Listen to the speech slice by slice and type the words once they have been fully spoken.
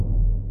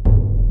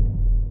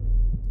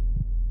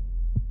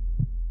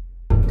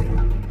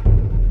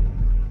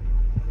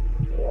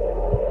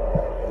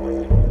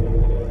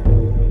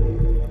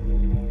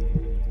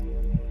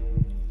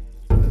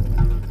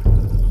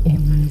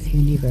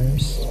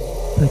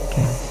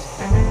Podcast.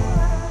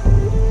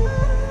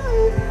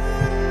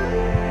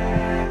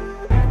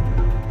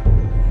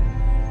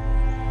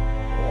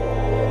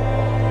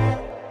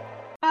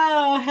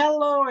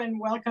 Hello and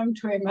welcome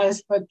to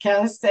Emma's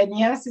podcast. And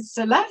yes, it's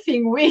a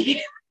laughing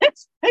week.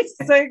 It's my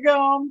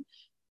second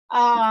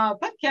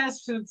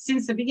podcast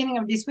since the beginning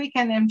of this week,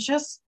 and I'm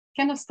just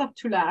cannot stop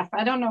to laugh.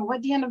 I don't know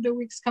what the end of the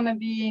week's gonna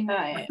be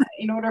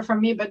in order for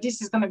me, but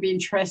this is gonna be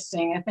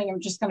interesting. I think I'm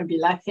just gonna be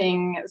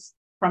laughing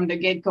from the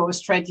get-go,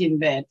 straight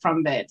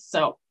from bed.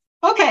 So,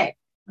 okay,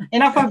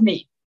 enough of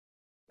me.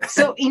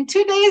 So in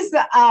today's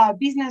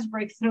business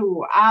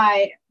breakthrough,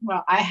 I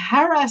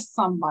harassed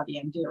somebody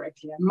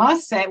indirectly. I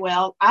must say,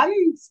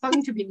 I'm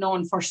starting to be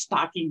known for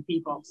stalking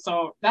people.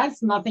 So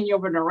that's nothing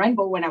over the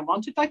rainbow when I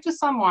want to talk to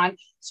someone,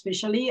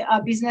 especially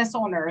a business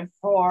owner,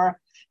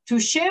 to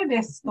share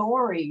their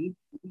story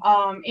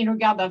in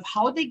regard of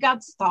how they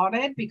got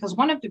started, because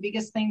one of the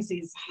biggest things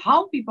is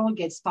how people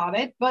get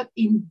started. But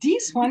in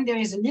this one, there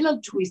is a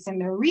little twist.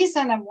 And the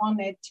reason I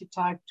wanted to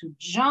talk to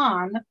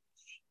John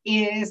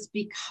is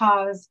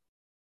because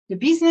the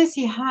business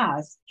he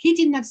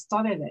did not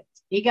start it.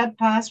 It got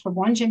passed from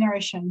one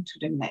generation to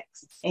the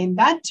next. And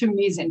that to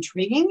me is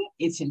intriguing.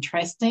 It's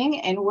interesting.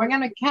 And we're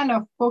going to kind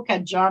of poke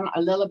at John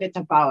a little bit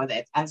about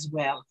it as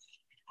well.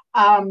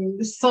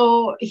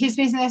 So his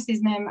business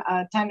is named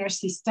Tanner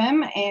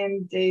System,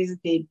 and is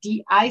the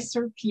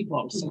de-icer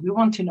people. So we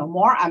want to know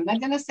more. I'm not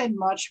going to say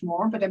much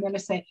more, but I'm going to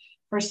say,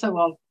 first of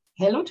all,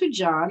 hello to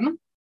John.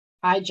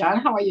 Hi,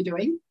 John. How are you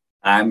doing?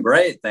 I'm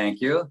great.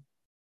 Thank you.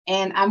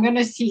 And I'm going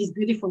to see his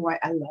beautiful wife.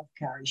 I love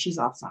Carrie. She's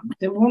awesome.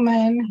 The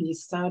woman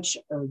is such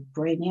a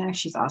brainiac.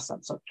 She's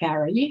awesome. So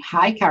Carrie,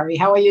 hi, Carrie.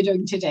 How are you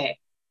doing today?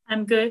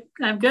 I'm good.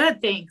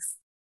 Thanks.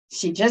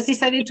 She just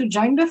decided to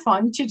join the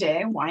fun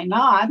today. Why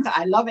not?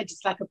 I love it.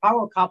 It's like a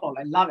power couple.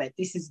 I love it.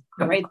 This is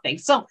a great thing.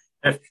 So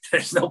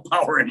there's no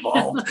power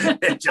involved.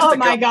 Oh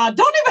my God.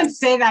 Don't even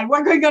say that.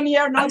 We're going on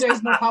here. No,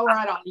 there's no power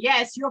at all.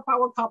 Yes, you're a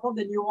power couple,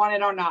 then you want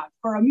it or not.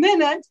 For a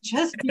minute,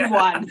 just be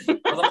one. For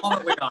the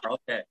moment we are.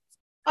 Okay.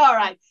 All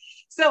right.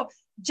 So,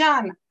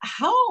 John,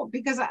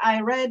 because I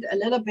read a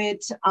little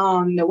bit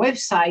on the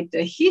website,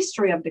 the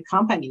history of the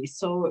company.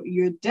 So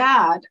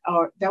that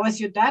was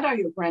your dad or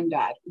your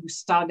granddad who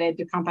started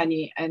the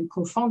company and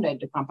co-founded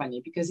the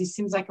company? Because it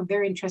seems like a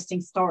very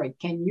interesting story.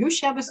 Can you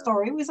share the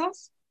story with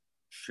us?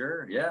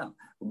 Sure. Yeah.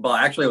 Well,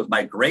 actually, it was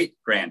my great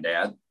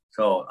granddad.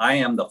 So I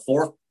am the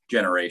fourth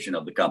generation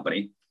of the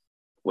company,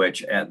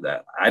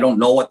 I don't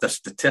know what the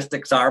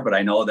statistics are, but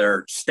I know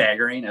they're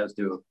staggering as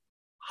to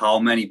how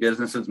many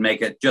businesses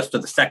make it just to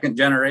the second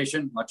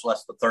generation, much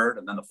less the third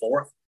and then the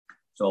fourth.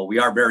 So we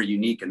are very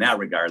unique in that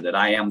regard, that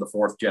I am the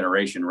fourth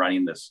generation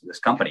running this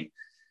company.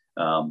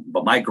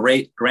 But my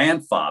great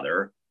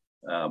grandfather,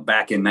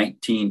 back in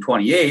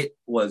 1928,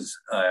 was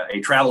a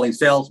traveling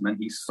salesman.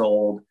 He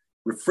sold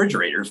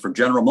refrigerators for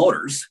General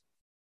Motors,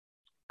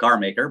 car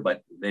maker,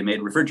 but they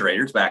made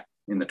refrigerators back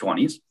in the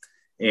 20s.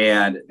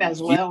 And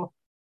as well.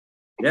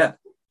 Yeah.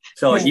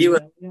 So he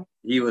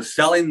was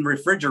selling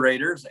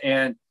refrigerators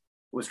and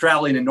was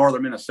traveling in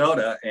northern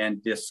Minnesota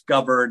and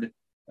discovered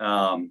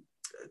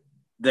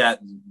that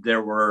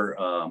there were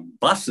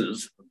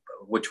buses,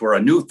 which were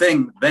a new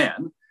thing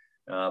then.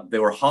 They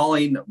were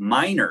hauling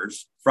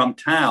miners from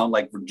town,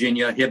 like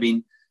Virginia,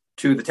 Hibbing,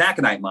 to the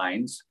taconite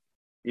mines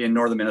in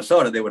northern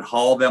Minnesota. They would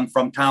haul them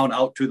from town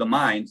out to the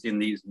mines in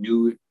these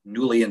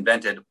newly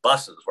invented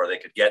buses, where they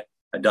could get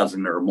a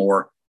dozen or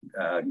more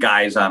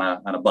guys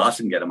on a bus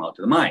and get them out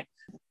to the mine.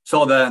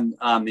 So then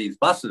on these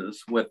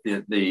buses with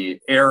the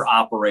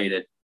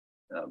air-operated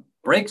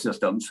brake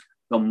systems,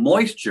 the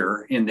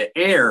moisture in the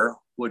air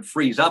would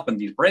freeze up and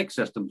these brake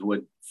systems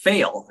would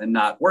fail and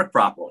not work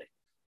properly.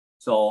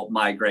 So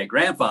my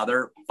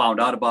great-grandfather found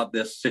out about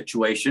this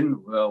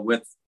situation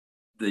with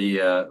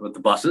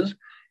the buses,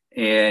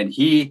 and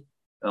he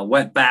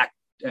went back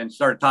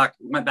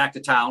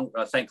to town,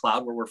 St.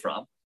 Cloud, where we're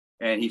from,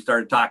 and he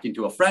started talking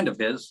to a friend of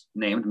his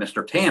named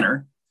Mr.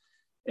 Tanner.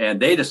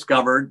 And they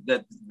discovered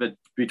that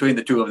between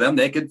the two of them,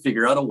 they could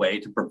figure out a way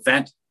to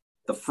prevent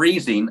the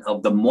freezing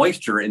of the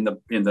moisture in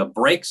the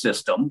brake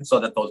system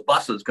so that those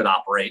buses could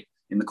operate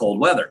in the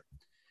cold weather.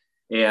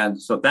 And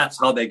so that's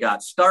how they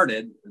got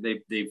started.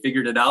 They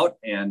figured it out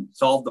and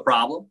solved the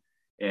problem.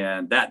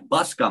 And that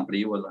bus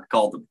company was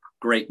called the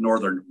Great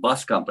Northern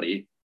Bus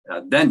Company.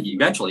 Then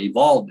eventually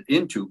evolved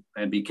into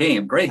and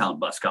became Greyhound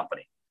Bus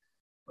Company.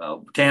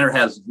 Tanner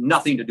has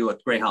nothing to do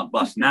with Greyhound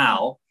Bus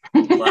now.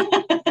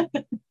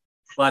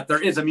 But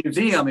there is a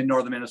museum in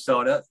northern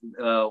Minnesota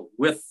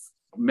with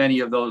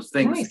many of those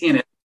things in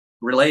it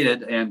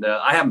related. And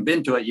I haven't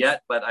been to it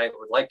yet, but I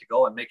would like to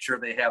go and make sure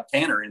they have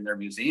Tanner in their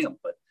museum.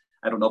 But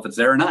I don't know if it's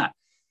there or not.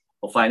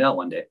 We'll find out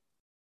one day.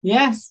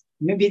 Yes,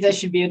 maybe there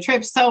should be a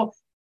trip. So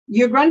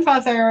your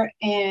grandfather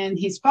and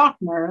his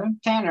partner,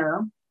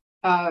 Tanner,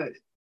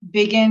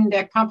 began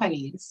their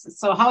companies.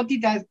 So how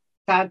did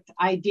that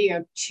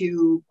idea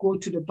to go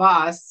to the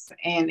bus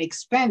and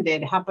expand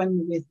it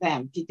happen with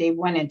them? Did they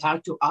went and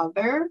talk to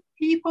other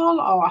people,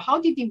 or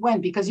how did it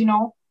went? Because,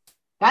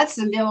 that's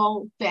a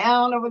little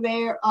town over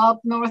there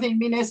up north in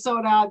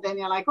Minnesota. Then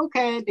you're like,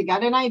 okay, they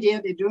got an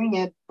idea, they're doing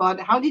it, but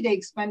how did they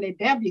expand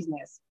their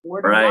business?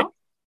 Word of Right.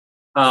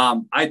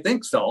 mouth? I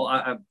think so.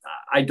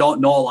 I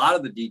don't know a lot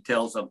of the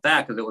details of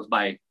that because it was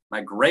my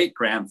great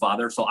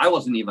grandfather. So I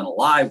wasn't even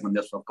alive when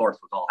this, of course,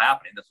 was all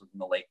happening. This was in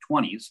the late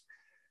 20s.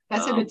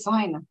 That's a good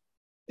sign.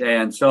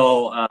 And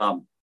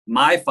so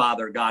my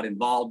father got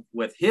involved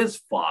with his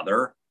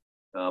father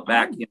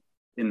back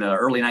in the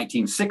early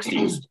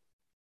 1960s.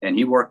 And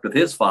he worked with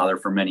his father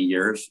for many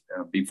years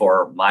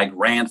before my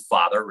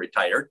grandfather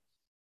retired.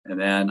 And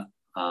then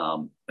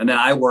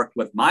I worked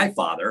with my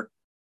father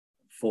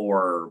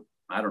for,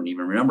 I don't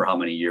even remember how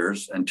many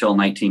years, until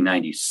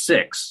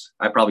 1996.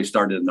 I probably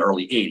started in the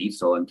early 80s.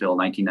 So until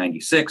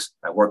 1996,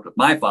 I worked with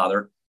my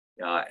father.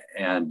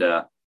 And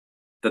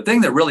the thing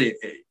that really,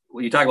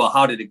 when you talk about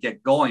how did it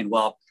get going,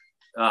 well,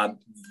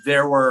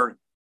 there were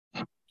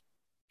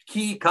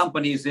key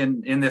companies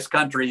in this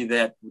country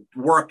that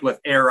worked with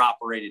air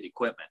operated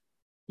equipment.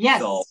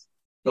 Yes.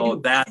 So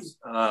that's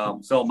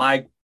so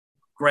my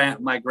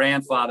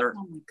grandfather.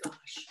 Oh my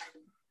gosh.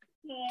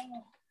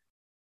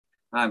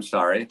 I'm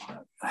sorry.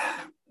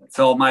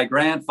 So my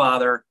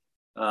grandfather,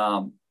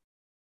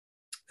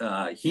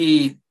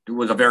 he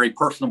was a very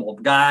personable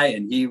guy,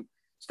 and he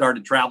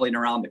started traveling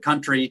around the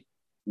country,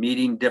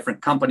 meeting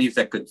different companies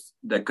that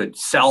could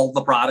sell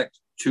the product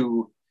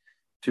to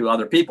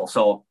other people.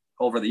 So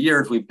over the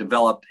years, we've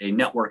developed a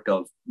network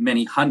of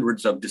many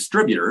hundreds of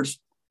distributors.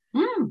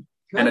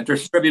 And a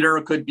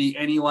distributor could be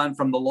anyone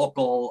from the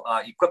local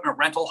equipment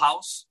rental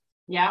house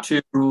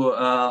to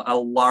a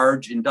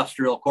large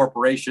industrial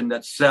corporation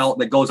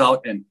that goes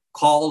out and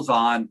calls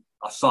on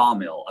a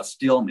sawmill, a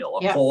steel mill,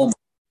 a coal mill.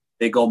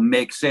 They go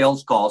make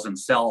sales calls and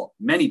sell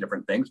many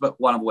different things, but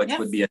one of which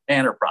would be a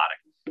Tanner product.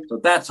 So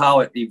that's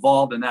how it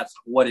evolved, and that's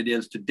what it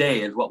is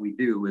today. Is what we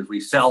do is we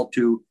sell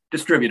to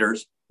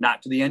distributors,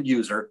 not to the end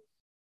user,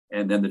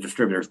 and then the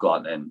distributors go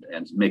out and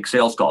make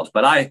sales calls.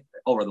 But I,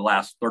 over the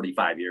last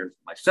 35 years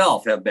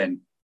myself, have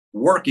been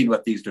working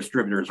with these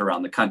distributors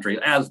around the country,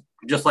 as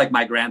just like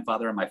my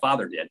grandfather and my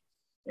father did.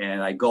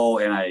 And I go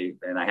and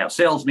I have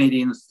sales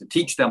meetings to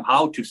teach them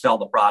how to sell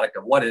the product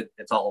and what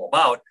it's all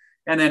about.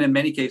 And then in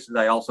many cases,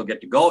 I also get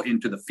to go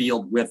into the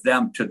field with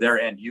them to their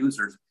end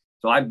users.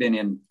 So I've been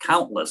in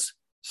countless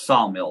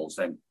sawmills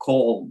and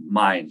coal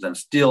mines and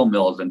steel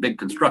mills and big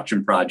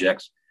construction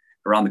projects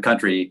around the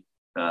country.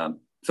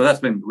 So that's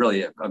been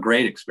really a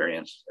great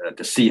experience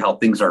to see how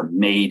things are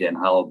made and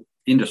how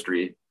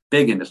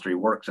big industry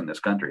works in this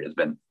country. Has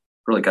been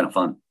really kind of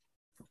fun.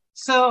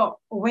 So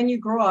when you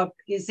grew up,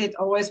 is it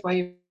always what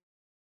you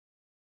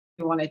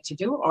wanted to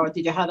do, or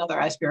did you have other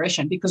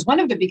aspiration? Because one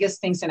of the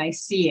biggest things, and I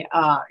see,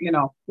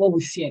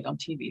 we see it on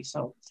TV.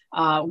 So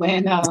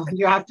when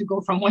you have to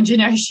go from one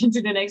generation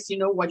to the next, you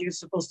know what you're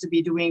supposed to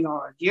be doing,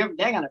 or they're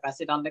going to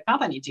pass it on the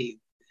company to you.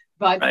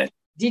 But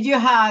did you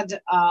had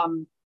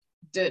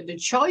the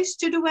choice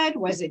to do it?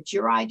 Was it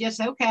your idea?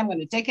 Say, okay, I'm going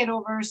to take it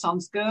over.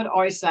 Sounds good.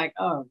 Or it's like,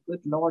 oh,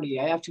 good Lordy,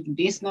 I have to do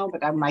this now.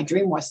 But my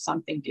dream was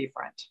something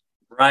different.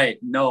 Right.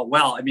 No.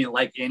 Well, I mean,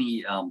 like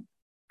any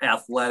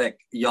athletic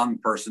young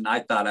person, I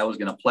thought I was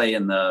going to play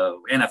in the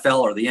NFL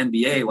or the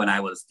NBA when I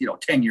was,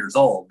 10 years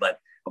old. But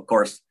of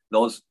course,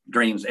 those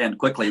dreams end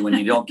quickly when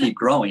you don't keep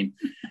growing.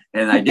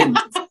 And I didn't.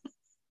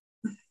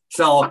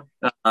 So,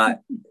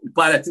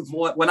 but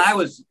when I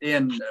was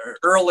in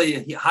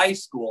early high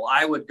school,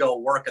 I would go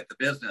work at the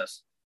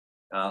business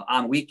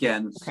on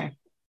weekends,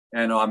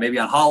 and maybe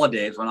on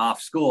holidays when off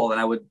school,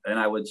 and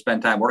I would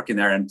spend time working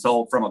there. And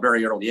so, from a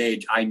very early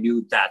age, I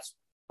knew that's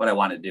what I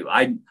wanted to do.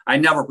 I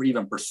never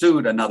even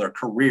pursued another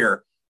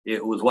career.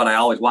 It was what I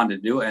always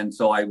wanted to do, and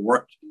so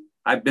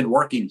I've been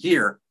working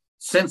here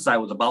since I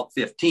was about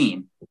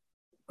 15,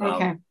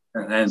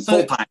 and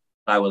full time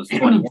I was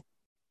 21.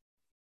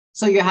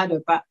 So you had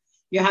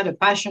a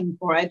passion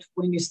for it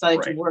when you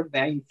started to work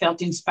there. You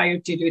felt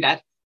inspired to do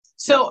that.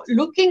 So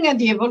looking at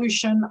the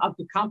evolution of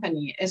the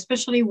company,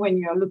 especially when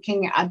you're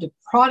looking at the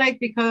product,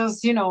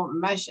 because,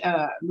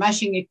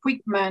 machine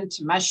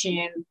equipment,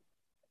 machine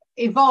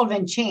evolve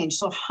and change.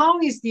 So how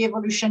is the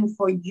evolution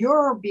for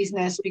your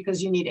business?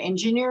 Because you need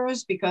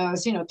engineers,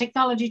 because,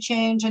 technology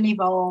change and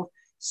evolve.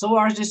 So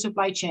are the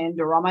supply chain,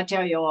 the raw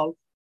material.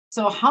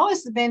 So how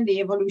has been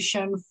the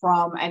evolution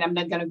from, and I'm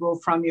not going to go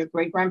from your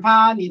great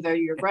grandpa, neither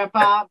your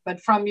grandpa,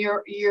 but from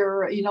your,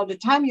 the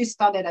time you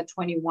started at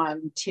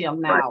 21 till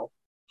now,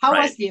 how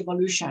was the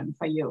evolution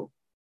for you?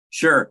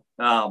 Sure.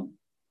 Well,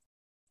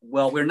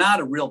 we're not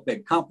a real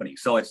big company,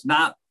 so it's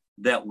not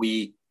that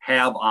we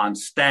have on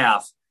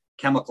staff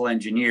chemical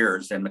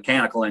engineers and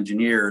mechanical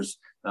engineers.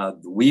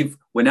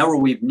 Whenever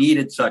we've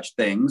needed such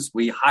things,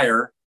 we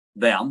hire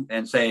them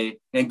and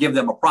give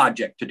them a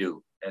project to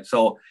do. And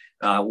so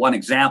one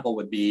example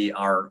would be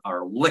our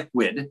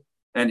liquid.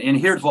 And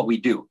here's what we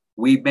do.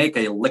 We make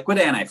a liquid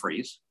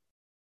antifreeze,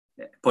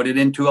 put it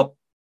into a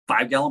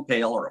 5-gallon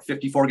pail or a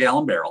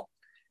 54-gallon barrel.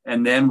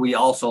 And then we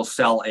also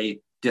sell a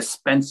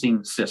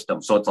dispensing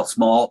system. So it's a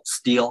small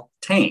steel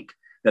tank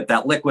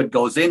that liquid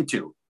goes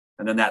into.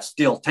 And then that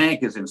steel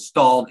tank is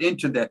installed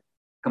into the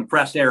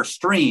compressed air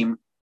stream,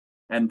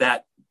 and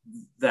that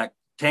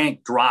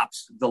tank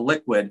drops the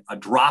liquid,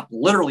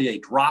 literally a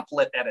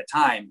droplet at a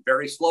time,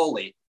 very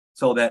slowly,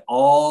 so that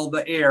all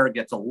the air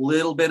gets a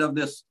little bit of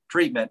this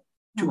treatment,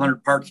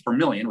 200 parts per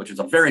million, which is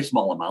a very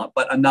small amount,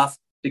 but enough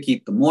to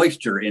keep the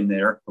moisture in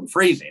there from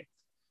freezing.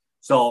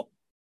 So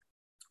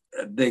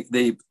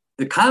the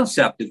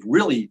concept is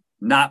really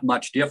not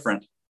much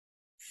different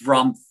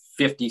from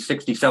 50,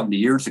 60, 70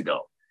 years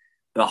ago.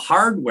 The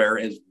hardware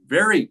is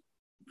very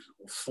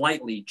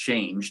slightly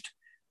changed.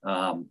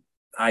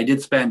 I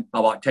did spend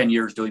about 10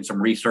 years doing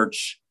some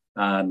research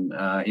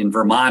in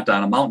Vermont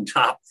on a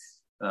mountaintop,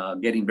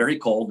 getting very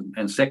cold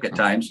and sick at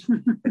times,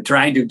 and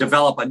trying to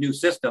develop a new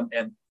system,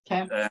 and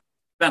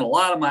spent a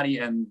lot of money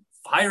and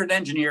hired an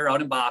engineer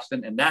out in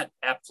Boston, and that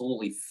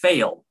absolutely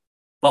failed.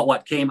 But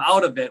what came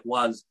out of it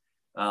was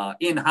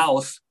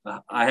in-house.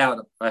 I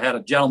had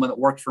a gentleman that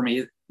worked for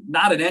me,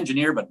 not an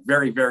engineer, but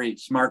very, very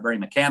smart, very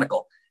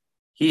mechanical.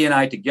 He and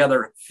I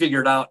together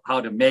figured out how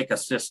to make a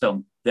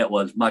system that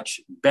was much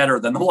better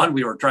than the one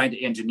we were trying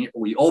to engineer.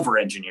 We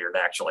over-engineered,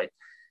 actually,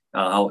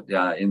 out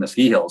in the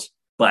ski hills,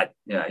 but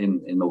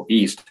in the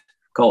East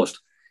Coast.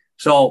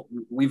 So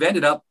we've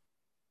ended up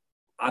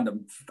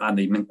on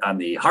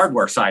the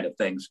hardware side of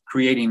things,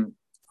 creating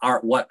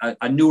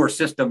a newer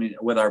system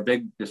with our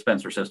big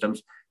dispenser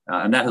systems,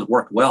 and that has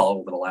worked well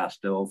over the last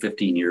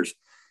 15 years.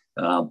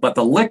 But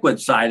the liquid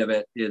side of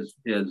it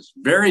is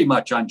very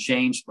much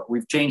unchanged, but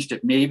we've changed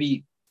it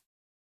maybe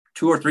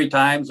 2 or 3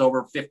 times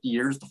over 50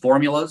 years, the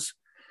formulas.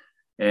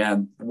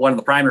 And one of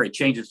the primary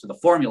changes to the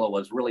formula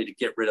was really to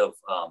get rid of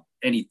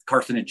any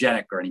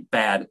carcinogenic or any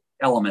bad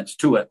elements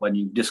to it. When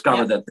you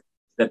discover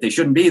that they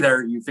shouldn't be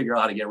there, you figure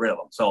out how to get rid of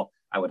them. So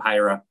I would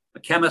hire a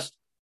chemist,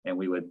 and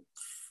we would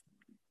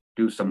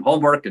do some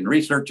homework and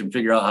research and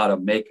figure out how to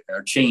make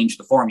or change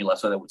the formula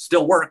so that it would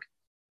still work,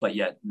 but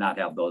yet not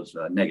have those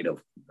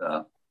negative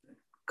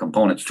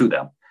components to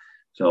them.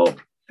 So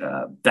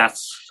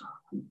that's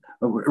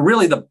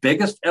really the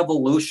biggest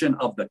evolution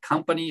of the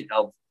company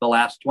of the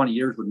last 20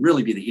 years would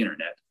really be the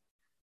internet.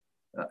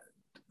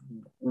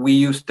 We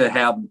used to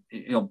have,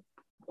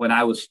 when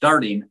I was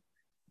starting,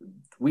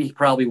 we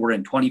probably were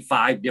in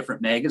 25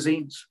 different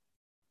magazines.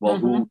 Well,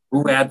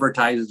 who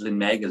advertises in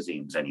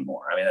magazines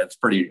anymore? I mean, that's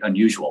pretty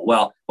unusual.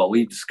 Well, what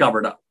we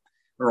discovered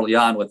early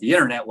on with the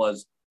internet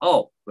was,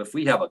 if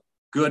we have a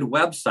good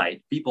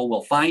website, people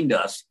will find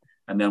us,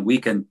 and then we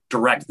can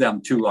direct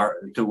them to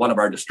one of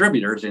our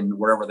distributors in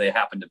wherever they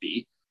happen to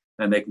be,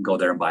 and they can go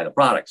there and buy the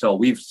product. So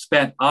we've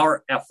spent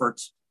our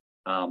efforts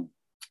of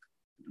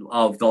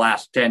the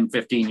last 10,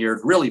 15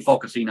 years really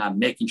focusing on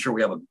making sure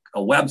we have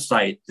a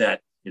website that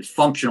is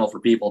functional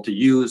for people to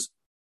use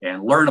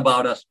and learn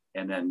about us,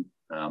 and then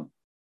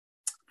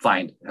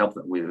find help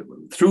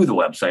through the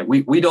website.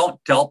 We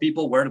don't tell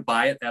people where to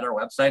buy it at our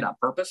website on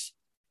purpose.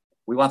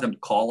 We want them to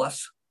call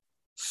us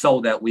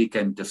so that we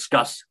can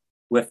discuss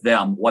with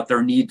them what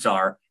their needs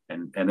are,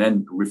 and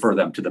then refer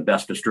them to the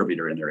best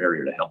distributor in their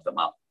area to help them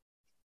out.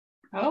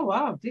 Oh,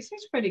 wow. This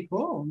is pretty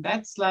cool.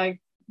 That's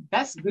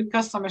good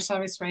customer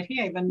service right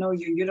here. Even though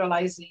you're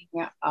utilizing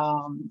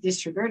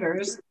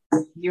distributors,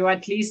 you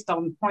at least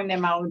don't point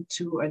them out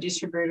to a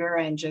distributor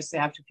and just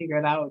have to figure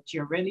it out.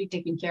 You're really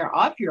taking care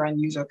of your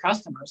end user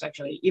customers,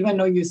 actually. Even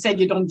though you said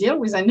you don't deal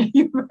with end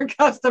user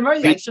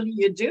customers, actually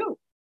you do.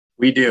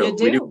 We do.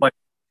 We do.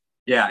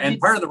 Yeah. And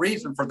part of the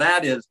reason for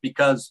that is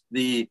because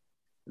the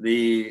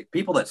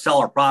people that sell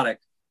our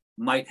product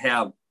might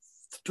have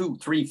 2,000,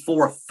 3,000,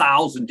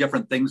 4,000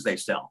 different things they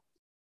sell.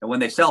 And when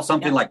they sell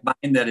something like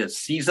mine that is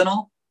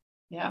seasonal,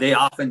 they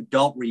often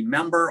don't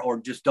remember or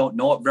just don't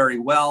know it very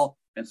well.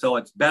 And so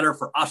it's better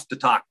for us to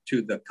talk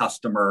to the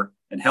customer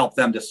and help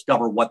them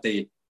discover what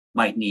they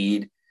might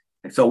need.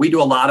 And so we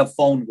do a lot of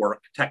phone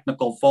work,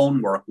 technical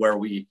phone work, where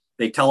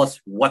they tell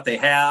us what they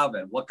have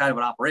and what kind of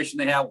an operation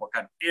they have, what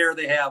kind of air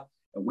they have.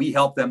 And we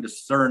help them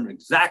discern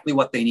exactly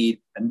what they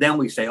need. And then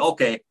we say,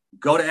 okay,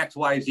 go to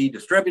XYZ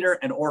distributor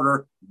and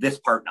order this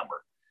part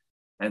number.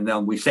 And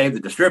then we save the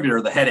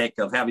distributor the headache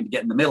of having to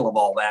get in the middle of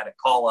all that and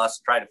call us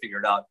and try to figure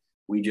it out.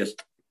 Because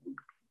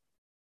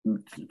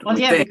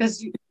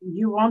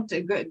you want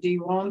the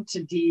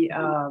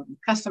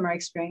customer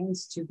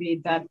experience to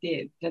be that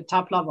the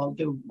top level,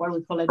 what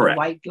we call it, the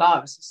white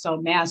gloves. So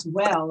may as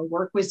well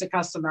work with the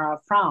customer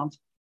up front.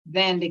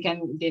 Then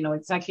they know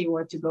exactly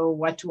where to go,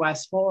 what to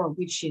ask for,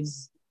 which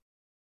is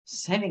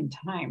saving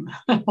time.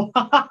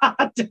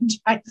 To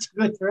try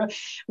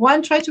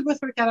to go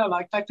through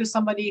catalog, talk to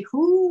somebody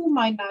who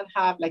might not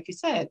have, like you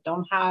said,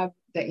 don't have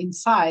the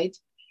insight,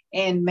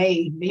 and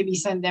maybe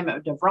send them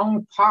the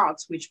wrong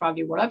parts, which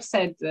probably will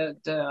upset the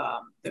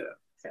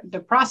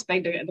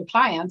prospect, the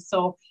client.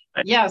 So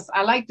yes,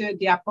 I like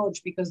the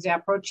approach, because the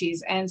approach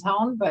is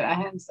hands-on, but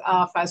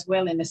hands-off as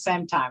well in the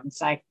same time.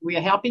 It's like, we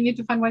are helping you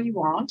to find what you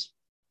want.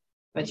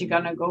 but you're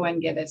going to go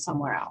and get it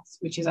somewhere else,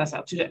 which is us,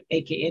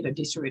 aka the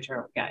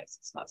distributor, guys.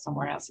 It's not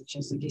somewhere else, it's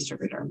just a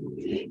distributor.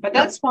 But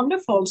that's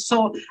wonderful.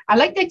 So I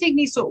like that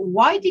technique. So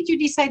why did you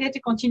decide to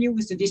continue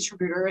with the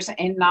distributors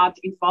and not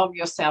involve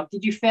yourself?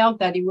 Did you feel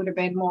that it would have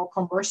been more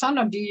cumbersome,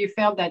 or do you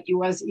feel that it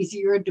was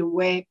easier the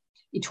way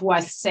it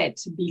was set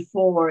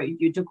before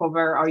you took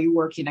over, or you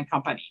work in a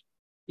company,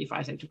 if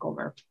I say took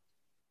over?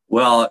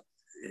 Well,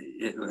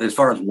 as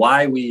far as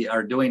why we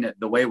are doing it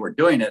the way we're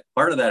doing it,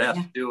 part of that has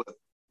to do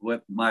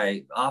with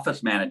my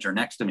office manager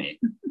next to me.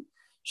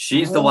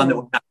 She's the one that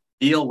would have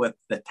to deal with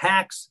the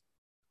tax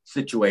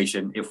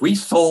situation. If we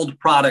sold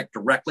product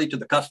directly to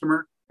the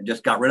customer and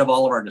just got rid of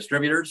all of our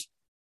distributors,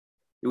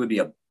 it would be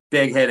a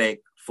big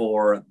headache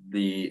for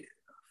the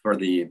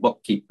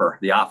bookkeeper,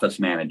 the office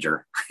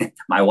manager,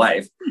 my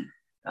wife.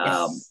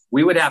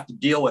 We would have to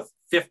deal with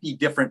 50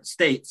 different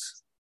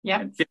states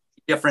and 50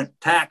 different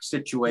tax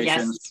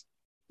situations.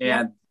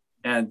 And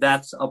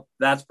that's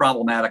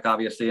problematic,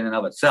 obviously, in and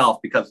of itself,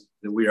 because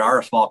we are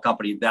a small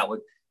company. That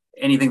would,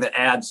 anything that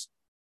adds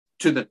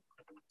to the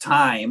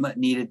time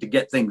needed to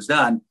get things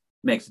done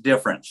makes a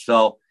difference.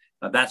 So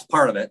that's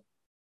part of it.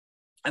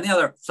 And the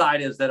other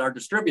side is that our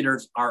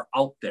distributors are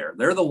out there.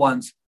 They're the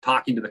ones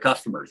talking to the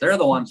customers. They're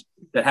the ones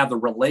that have the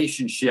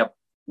relationship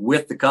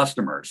with the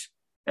customers.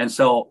 And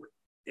so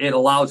it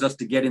allows us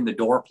to get in the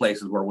door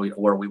places where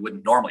we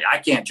wouldn't normally. I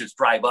can't just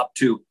drive up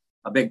to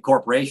a big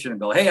corporation and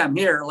go, hey, I'm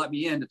here, let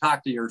me in to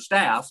talk to your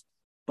staff.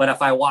 But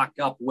if I walk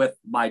up with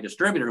my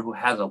distributor who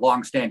has a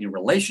long-standing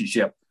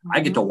relationship,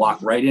 I get to walk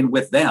right in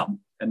with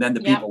them, and then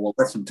the people will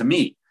listen to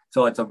me.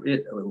 So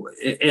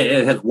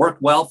it has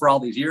worked well for all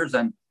these years,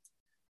 and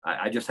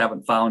I just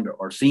haven't found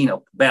or seen a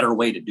better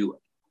way to do it.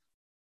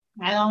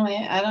 I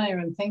don't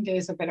even think there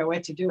is a better way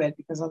to do it,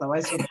 because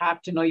otherwise you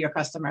have to know your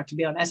customer. To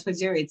be honest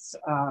with you, it's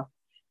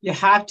you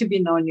have to be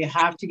known. You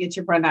have to get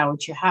your brand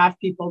out. You have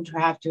people to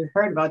have to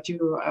heard about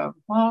you.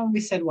 We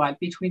said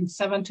between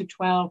 7 to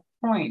 12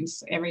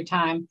 points every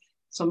time.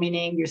 So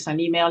meaning you send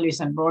email, you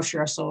send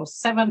brochure. So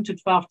 7 to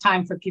 12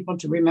 times for people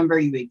to remember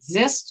you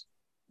exist.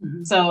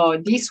 Mm-hmm.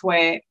 So this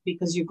way,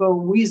 because you go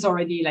with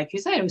already, like you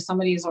said, if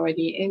somebody is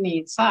already in the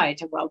inside,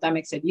 well, that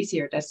makes it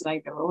easier. That's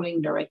like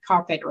rolling the red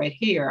carpet right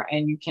here,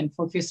 and you can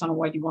focus on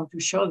what you want to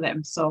show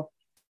them. So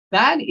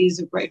that is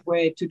a great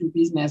way to do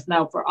business.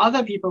 Now, for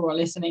other people who are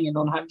listening and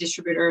don't have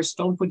distributors,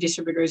 don't put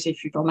distributors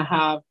if you don't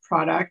have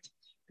product,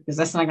 because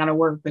that's not going to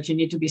work, but you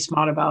need to be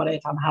smart about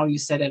it on how you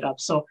set it up.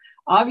 So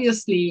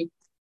obviously,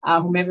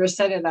 whomever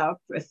set it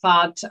up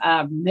thought,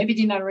 maybe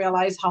did not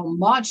realize how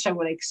much I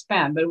would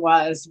expand, but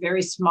was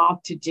very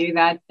smart to do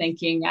that,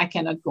 thinking I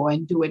cannot go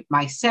and do it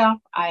myself.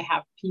 I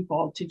have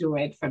people to do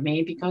it for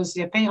me, because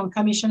they're paying on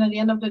commission at the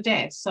end of the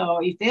day. So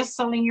if they're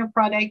selling your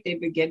product, they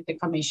will get the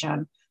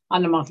commission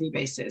on a monthly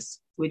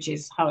basis, which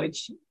is how it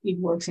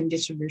works in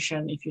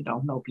distribution if you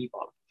don't know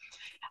people.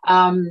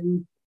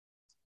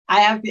 I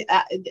have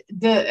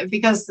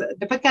because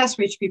the podcast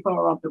reach people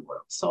around the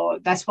world. So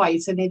that's why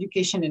it's an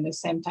education in the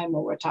same time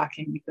when we're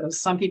talking, because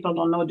some people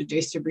don't know the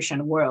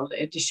distribution world.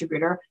 A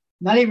distributor,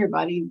 not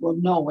everybody will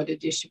know what a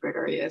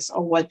distributor is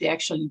or what they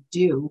actually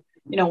do.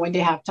 You know, when they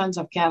have tons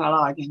of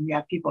catalog and you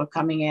have people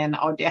coming in,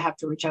 or they have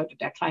to reach out to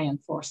their client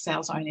for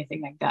sales or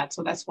anything like that.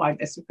 So that's why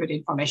that's good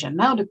information.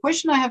 Now, the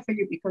question I have for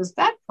you, because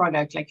that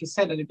product, like you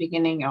said at the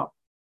beginning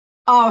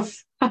of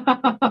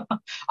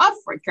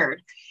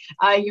record,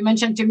 you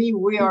mentioned to me,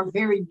 we are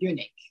very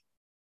unique.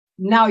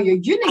 Now, your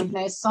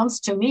uniqueness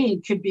sounds to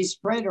me could be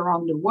spread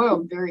around the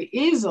world very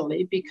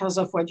easily because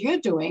of what you're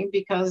doing,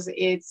 because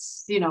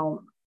it's,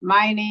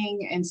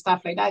 mining and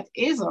stuff like that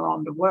is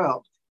around the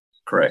world.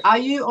 Correct. Are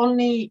you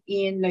only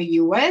in the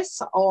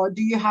US, or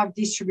do you have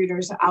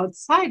distributors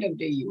outside of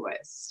the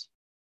US?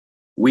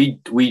 We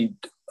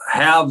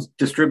have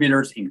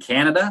distributors in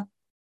Canada,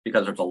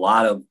 because there's a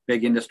lot of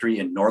big industry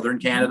in northern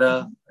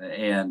Canada.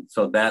 Mm-hmm. And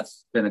so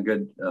that's been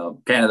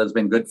Canada's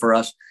been good for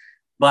us.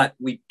 But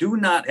we do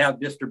not have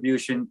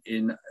distribution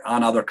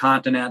on other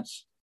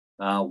continents.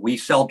 We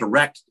sell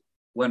direct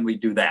when we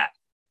do that.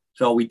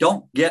 So we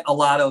don't get a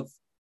lot of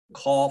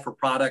call for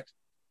product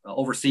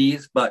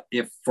overseas. But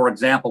if, for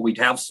example, we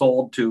have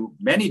sold to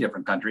many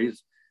different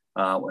countries,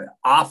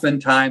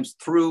 oftentimes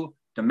through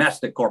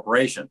domestic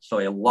corporations. So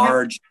a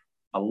large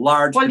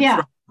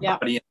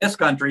company in this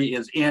country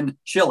is in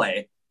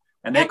Chile,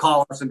 and they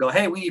call us and go,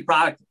 hey, we need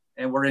product,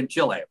 and we're in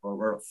Chile. Well,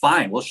 we're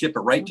fine. We'll ship it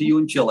right to you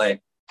in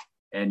Chile,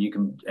 and you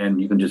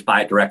can just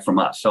buy it direct from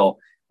us. So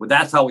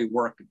that's how we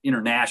work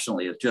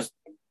internationally. It's just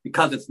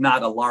because it's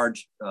not a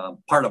large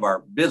part of our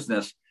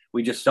business,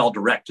 we just sell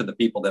direct to the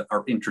people that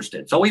are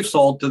interested. So we've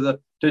sold to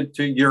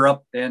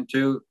Europe and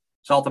to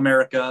South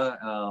America,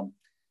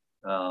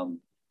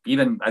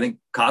 even I think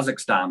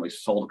Kazakhstan. We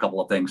sold a couple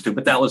of things to,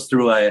 but that was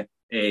through a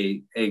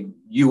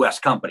U.S.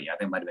 company. I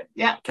think it might have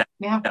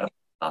been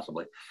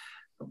possibly.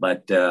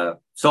 But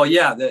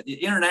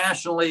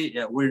internationally,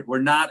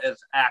 we're not as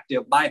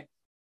active.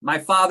 My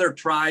father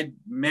tried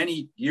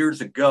many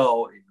years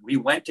ago. We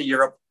went to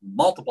Europe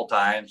multiple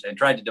times and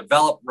tried to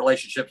develop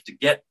relationships to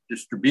get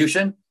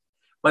distribution.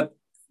 But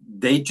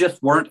they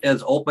just weren't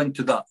as open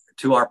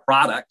to our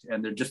product,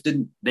 and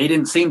they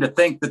didn't seem to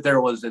think that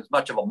there was as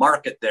much of a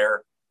market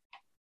there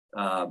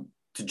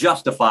to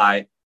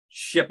justify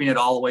shipping it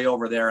all the way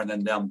over there and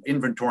then them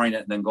inventorying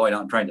it and then going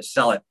out and trying to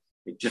sell it.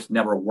 It just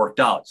never worked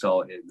out.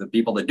 So the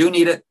people that do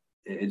need it,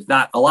 it's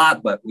not a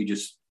lot, but we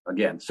just,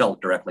 again, sell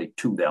it directly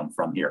to them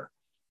from here.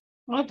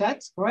 Oh,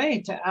 that's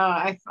great.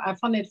 I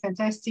found it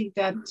fantastic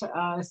that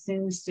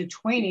since the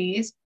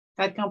 20s,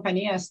 that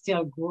company has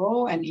still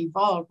grown and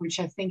evolved, which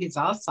I think is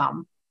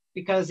awesome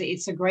because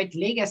it's a great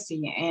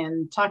legacy.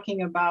 And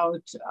talking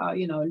about,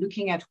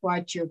 looking at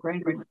what your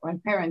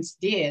grandparents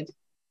did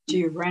to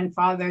your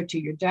grandfather, to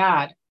your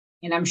dad,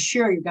 and I'm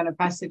sure you're going to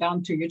pass it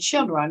on to your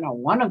children or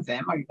one of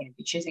them, or you're going to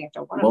be chasing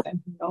after one of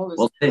them. Who knows?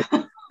 We'll see.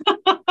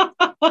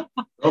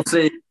 We'll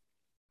see.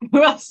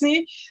 We'll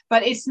see.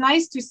 But it's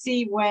nice to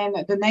see when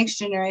the next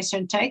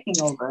generation taking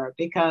over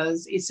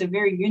because it's a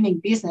very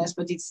unique business,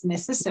 but it's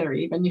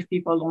necessary, even if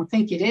people don't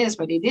think it is,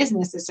 but it is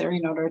necessary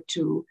in order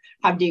to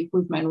have the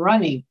equipment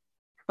running.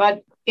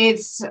 But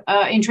it's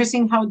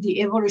interesting how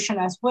the evolution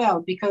as well,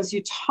 because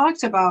you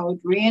talked about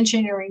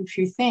re-engineering a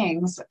few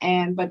things,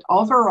 but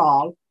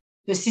overall,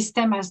 the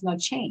system has not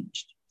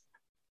changed.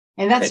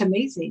 And that's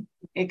amazing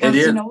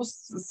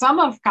because, some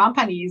of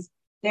companies,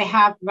 they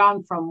have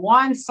gone from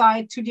one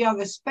side to the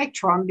other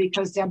spectrum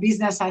because their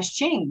business has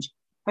changed.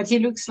 But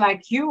it looks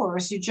like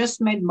yours, you just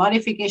made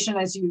modification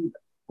as you,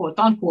 quote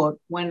unquote,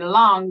 went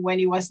along when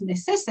it was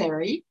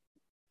necessary.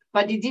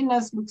 But it didn't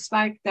look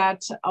like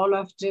that all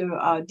of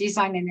the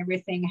design and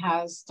everything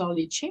has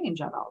totally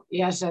changed at all.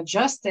 It has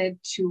adjusted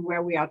to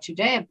where we are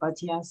today,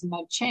 but it has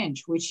not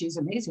changed, which is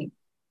amazing.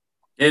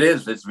 It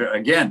is. It's,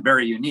 again,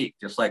 very unique,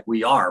 just like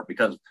we are,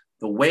 because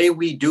the way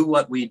we do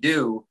what we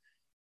do,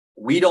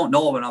 we don't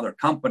know of another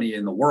company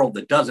in the world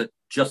that does it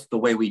just the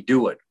way we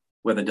do it,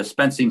 with a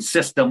dispensing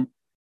system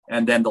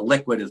and then the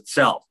liquid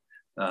itself.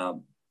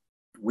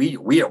 We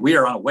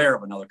are unaware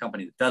of another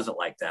company that does it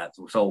like that.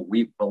 So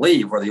we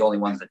believe we're the only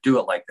ones that do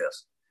it like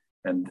this.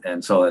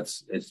 And so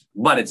it's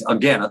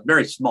again, a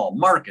very small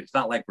market. It's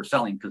not like we're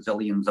selling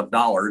gazillions of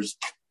dollars,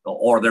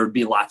 or there'd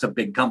be lots of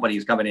big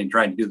companies coming in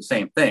trying to do the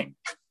same thing.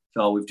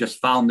 So we've just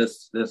found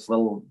this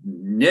little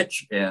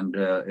niche, and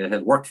it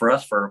has worked for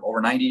us for over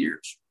 90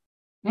 years.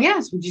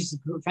 Yes, which is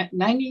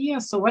 90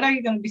 years. So what are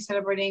you going to be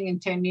celebrating in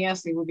 10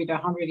 years? It will be the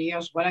 100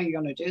 years. What are you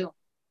going to do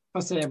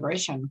for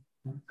celebration?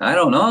 I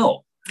don't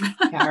know.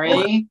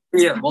 Carrie?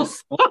 We'll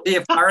see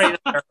if Carrie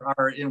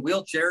are in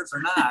wheelchairs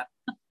or not.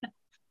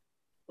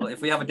 Well,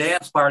 if we have a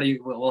dance party,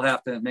 we'll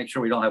have to make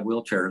sure we don't have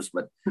wheelchairs.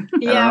 But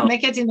yeah,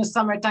 make it in the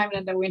summertime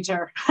and the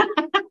winter.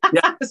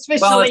 Yeah,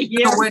 especially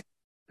here.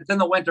 It's in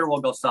the winter.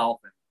 We'll go south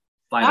and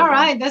find. All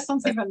right, that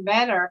sounds even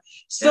better.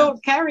 So, yeah.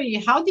 Carrie,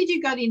 how did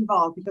you get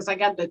involved? Because I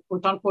got the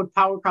quote unquote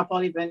power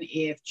couple, even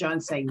if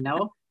John said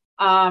no.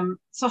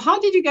 So,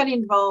 how did you get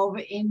involved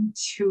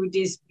into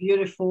this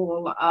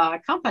beautiful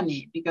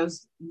company?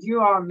 Because you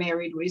are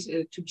married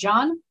to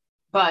John,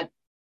 but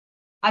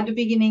at the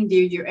beginning,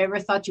 did you ever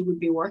thought you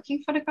would be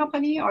working for the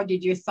company, or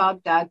did you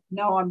thought that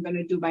no, I'm going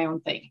to do my own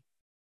thing?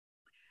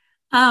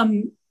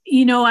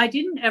 I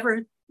didn't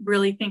ever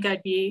really think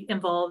I'd be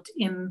involved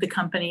in the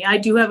company. I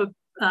do have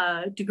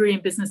a degree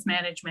in business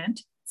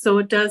management, so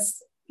it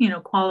does,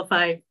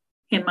 qualify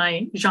in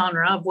my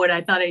genre of what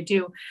I thought I'd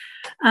do.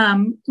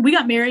 We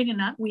got married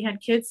and we had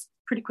kids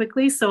pretty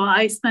quickly, so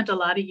I spent a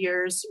lot of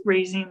years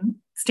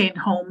staying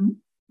home,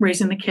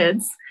 raising the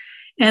kids,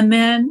 and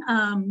then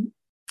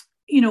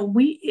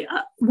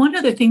one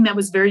other thing that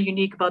was very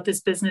unique about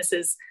this business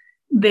is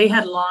they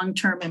had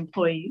long-term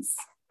employees.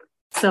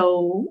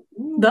 So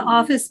the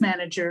office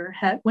manager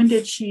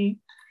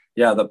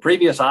the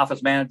previous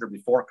office manager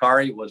before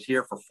Kari was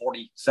here for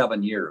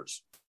 47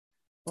 years.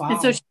 Wow.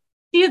 And so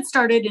she had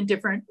started in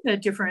different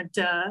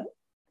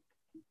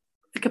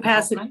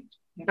capacity.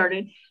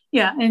 Started.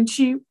 Yeah. And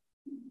she,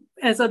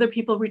 as other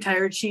people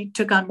retired, she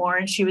took on more,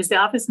 and she was the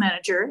office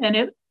manager.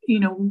 And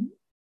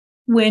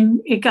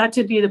when it got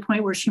to be the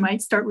point where she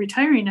might start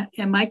retiring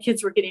and my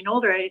kids were getting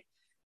older, I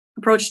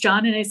approached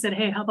John and I said,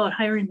 hey, how about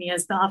hiring me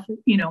as the office,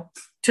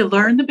 to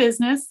learn the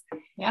business,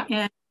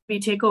 and we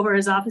take over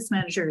as office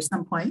manager at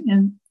some point.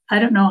 And I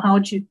don't know how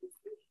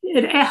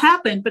it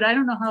happened, but I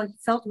don't know how you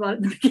felt about it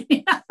in the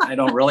beginning. I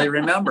don't really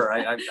remember.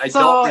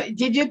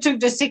 Did you took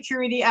the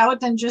security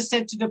out and just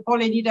said to the poor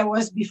lady that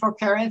was before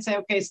Karen, say,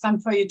 okay, it's time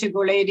for you to go,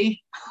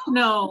 lady?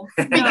 No.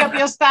 Pick up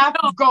your stuff,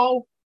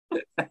 go.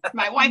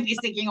 My wife is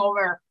taking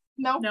over.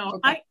 No.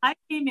 Okay. I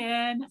came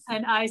in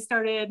and I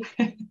started,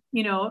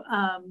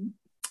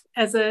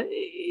 as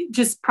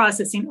just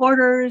processing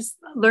orders,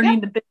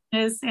 learning the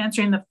business,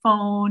 answering the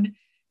phone,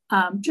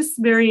 just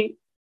very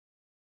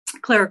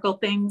clerical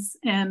things.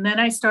 And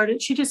then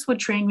she just would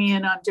train me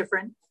in on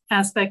different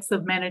aspects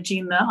of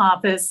managing the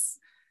office.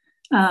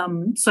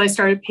 So I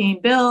started paying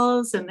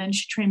bills, and then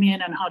she trained me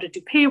in on how to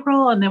do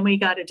payroll. And then we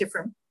got a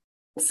different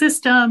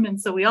system.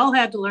 And so we all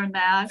had to learn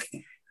that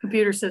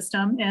computer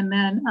system. And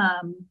then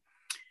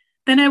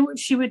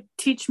she would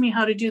teach me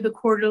how to do the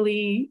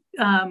quarterly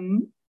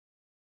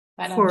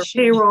for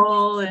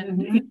payroll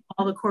and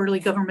all the quarterly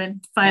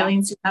government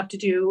filings you have to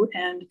do.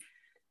 And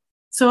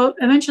so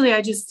eventually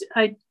I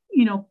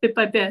bit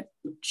by bit,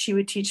 she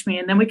would teach me.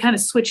 And then we kind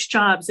of switched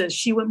jobs as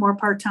she went more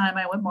part-time.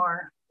 I went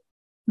more.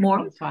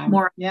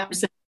 Yeah.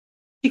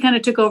 She kind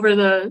of took over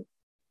the,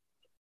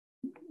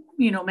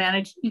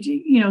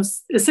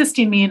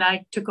 assisting me, and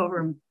I took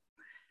over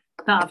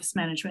the office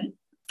management.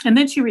 And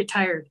then she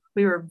retired.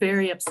 We were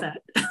very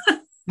upset.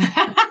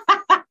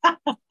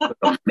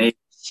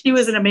 She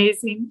was an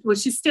amazing,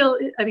 she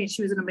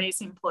was an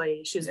amazing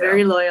employee. She was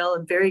very loyal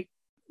and very,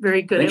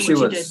 very good at what she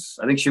did.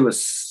 I think she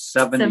was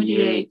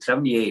 78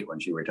 when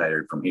she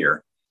retired from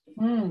here.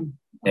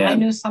 I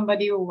knew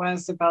somebody who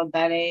was about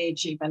that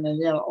age, even a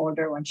little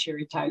older, when she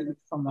retired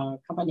from a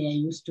company I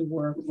used to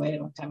work with a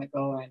long time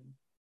ago. And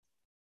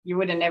you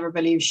would have never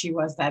believed she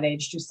was that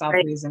age to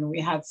start with. And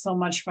we had so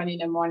much fun in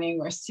the morning.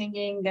 We're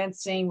singing,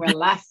 dancing, we're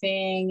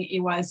laughing. It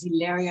was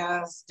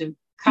hilarious. The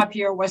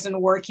copier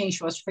wasn't working.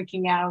 She was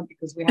freaking out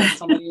because we had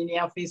somebody in the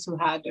office who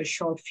had a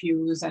short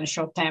fuse and a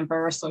short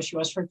temper. So she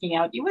was freaking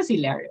out. It was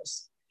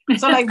hilarious.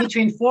 So like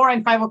between 4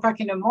 and 5 o'clock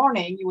in the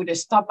morning, you would have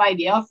stopped by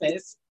the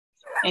office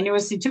and you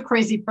would see two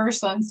crazy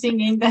persons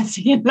singing,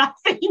 dancing, and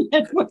laughing.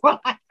 And we were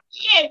like,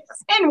 yes,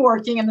 and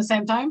working at the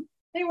same time.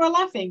 They were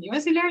laughing. It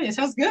was hilarious.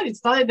 It was good. It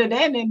started the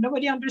day, and then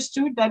nobody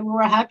understood that we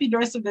were happy the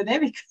rest of the day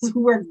because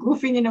we were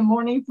goofing in the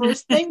morning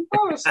first thing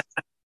first.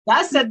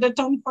 That set the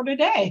tone for the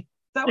day.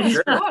 That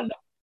was fun.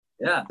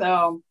 Yeah.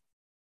 So,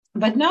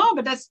 but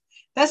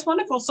that's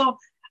wonderful. So,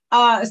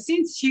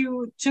 since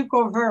you took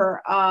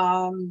over,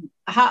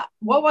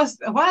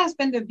 what has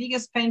been the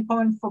biggest pain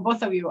point for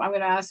both of you? I'm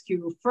going to ask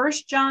you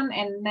first, John,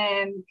 and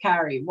then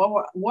Carrie.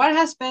 What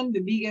has been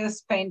the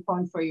biggest pain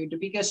point for you? The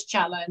biggest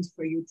challenge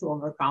for you to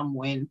overcome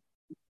when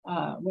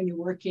you're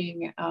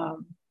working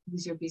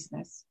with your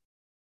business?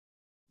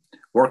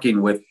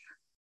 Working with.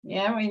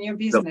 Yeah, in your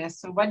business.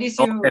 So what is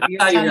your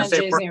challenges?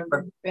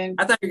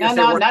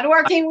 Not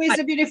working with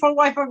the beautiful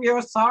wife of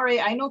yours.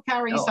 Sorry, I know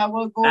Carrie, so I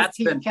will go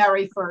to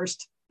Carrie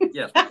first.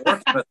 Yes,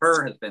 working with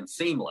her has been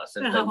seamless.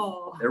 It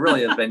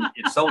really has been.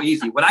 It's so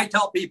easy. When I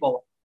tell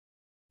people,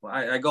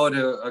 I go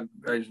to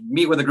I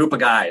meet with a group of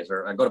guys,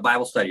 or I go to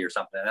Bible study or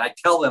something, and I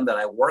tell them that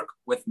I work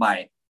with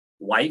my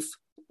wife.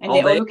 And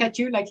they all look at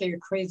you like you're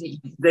crazy.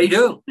 They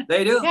do.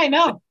 Yeah, I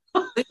know.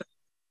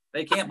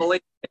 They can't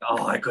believe,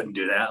 oh, I couldn't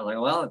do that. Like,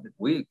 well,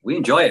 we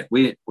enjoy it.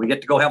 We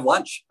get to go have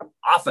lunch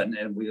often,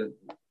 and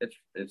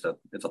it's a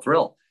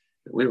thrill.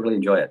 We really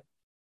enjoy it.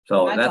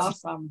 So that's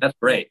awesome. That's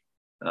great.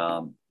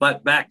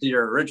 But back to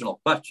your original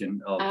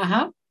question of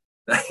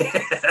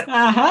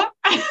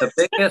the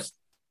biggest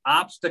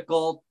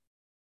obstacle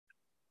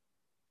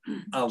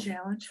of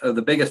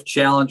the biggest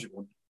challenge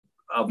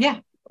of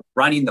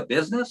running the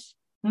business.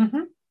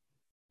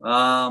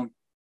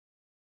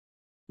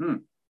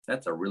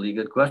 That's a really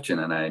good question,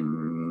 and I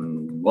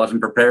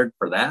wasn't prepared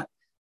for that.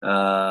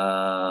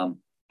 I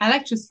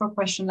like to throw a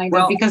question like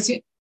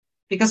that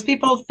because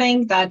people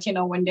think that,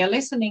 when they're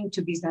listening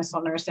to business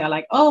owners, they're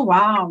like, oh,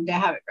 wow, they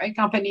have a great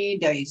company.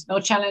 There is no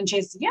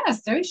challenges.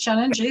 Yes, there is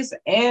challenges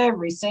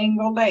every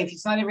single day. If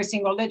it's not every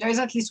single day, there is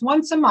at least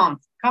once a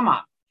month. Come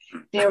on.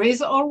 There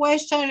is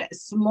always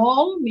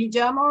small,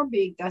 medium, or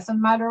big.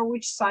 Doesn't matter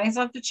which size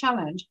of the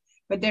challenge.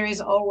 But there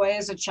is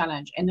always a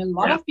challenge. And a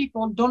lot of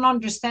people don't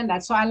understand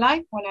that. So I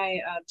like when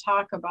I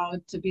talk about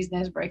the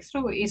business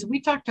breakthrough is we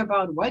talked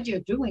about what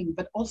you're doing,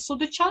 but also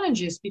the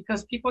challenges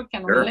because people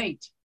can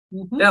relate.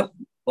 Yeah.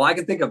 Well, I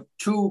can think of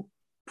two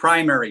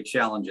primary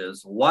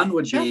challenges. One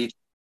would be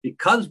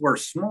because we're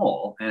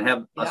small and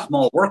have a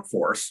small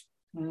workforce,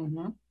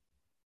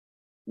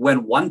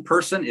 when one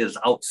person is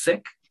out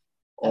sick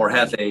or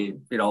has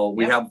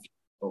we have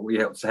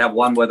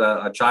one with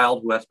a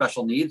child who has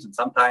special needs, and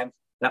sometimes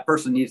that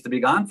person needs to be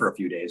gone for a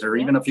few days or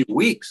even a few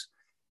weeks.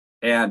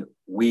 And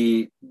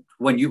when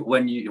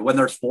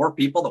there's 4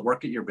 people that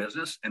work at your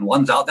business and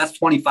one's out, that's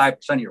 25%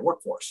 of your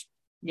workforce.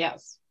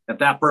 Yes. If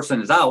that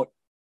person is out,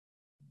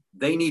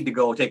 they need to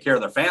go take care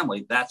of their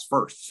family. That's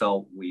first.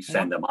 So we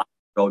send them on to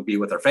go be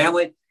with their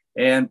family,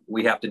 and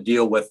we have to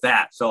deal with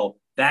that. So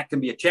that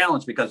can be a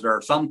challenge because there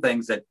are some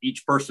things that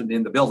each person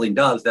in the building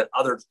does that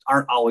others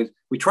aren't always.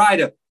 We try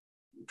to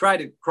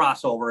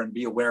cross over and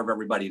be aware of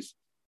everybody's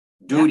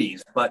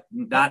duties, but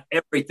not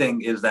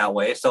everything is that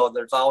way. So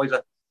there's always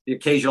the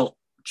occasional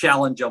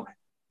challenge of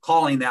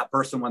calling that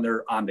person when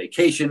they're on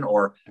vacation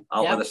or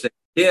out with a sick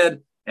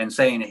kid and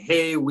saying,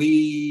 hey,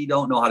 we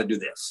don't know how to do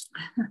this.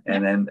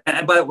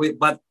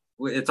 But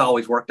it's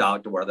always worked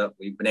out to where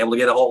we've been able to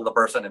get a hold of the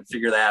person and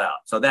figure that out.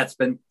 So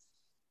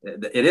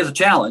it is a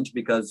challenge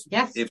because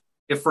if,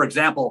 for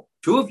example,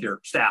 2 of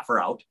your staff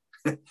are out,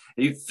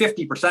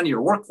 50% of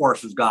your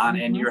workforce is gone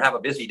and you have a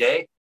busy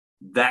day,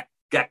 that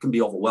can be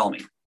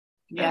overwhelming.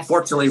 Yes.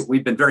 Fortunately,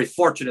 we've been very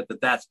fortunate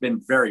that that's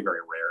been very, very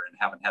rare and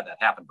haven't had that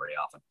happen very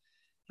often.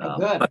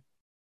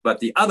 But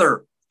the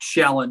other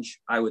challenge,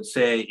 I would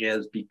say,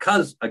 is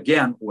because,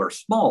 again, we're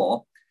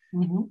small,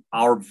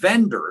 our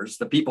vendors,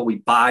 the people we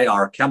buy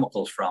our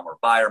chemicals from or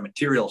buy our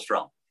materials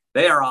from,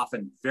 they are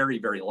often very,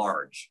 very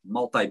large,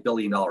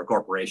 multi-billion-dollar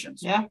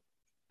corporations. Yeah.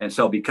 And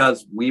so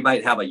because we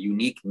might have a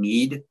unique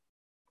need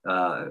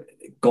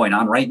going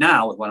on right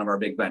now with one of our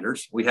big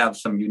vendors, we have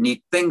some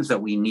unique things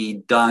that we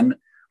need done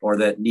or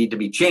that need to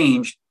be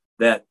changed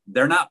that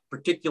they're not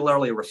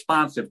particularly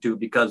responsive to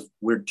because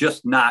we're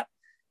just not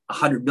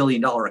 $100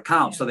 million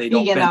account. So they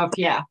don't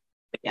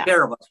take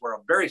care of us. We're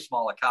a very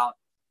small account.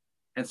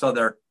 And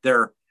so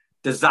their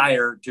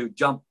desire to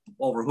jump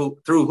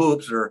through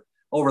hoops or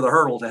over the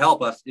hurdle to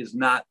help us is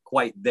not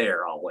quite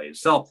there always.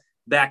 So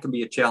that can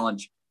be a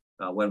challenge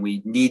when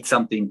we need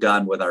something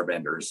done with our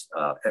vendors.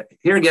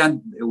 Here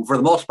again, for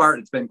the most part,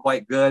 it's been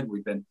quite good.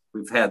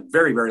 We've had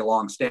very, very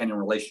long standing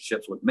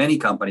relationships with many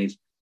companies,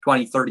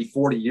 20, 30,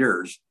 40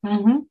 years.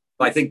 Mm-hmm.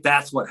 I think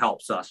that's what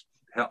helps us.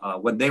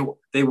 When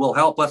they will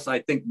help us, I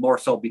think more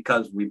so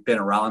because we've been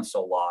around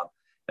so long,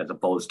 as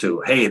opposed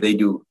to, hey, they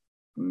do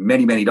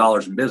many, many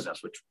dollars in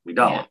business, which we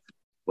don't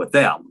with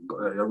them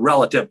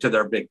relative to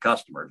their big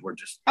customers. We're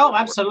just. Oh,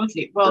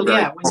 absolutely. Well, when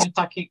you're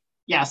talking,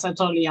 yes, I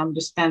totally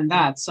understand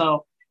that.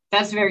 So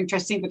that's very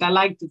interesting, but I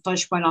like the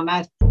touch point on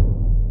that.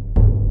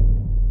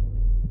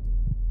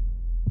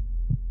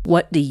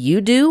 What do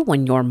you do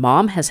when your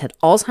mom has had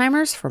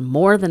Alzheimer's for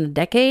more than a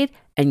decade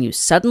and you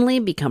suddenly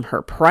become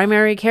her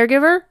primary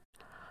caregiver?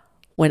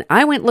 When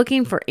I went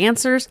looking for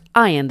answers,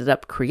 I ended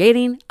up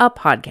creating a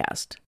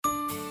podcast.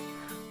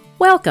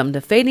 Welcome to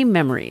Fading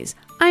Memories.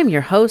 I'm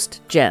your host,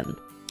 Jen.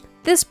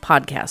 This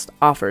podcast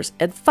offers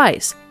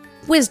advice,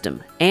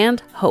 wisdom,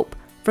 and hope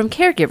from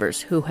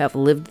caregivers who have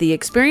lived the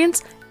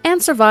experience and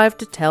survived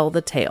to tell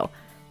the tale.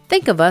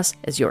 Think of us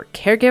as your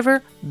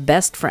caregiver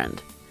best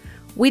friend.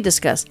 We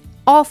discuss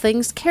all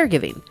things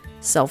caregiving,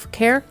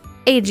 self-care,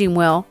 aging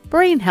well,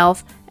 brain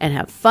health, and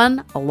have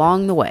fun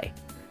along the way.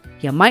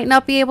 You might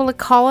not be able to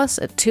call us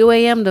at 2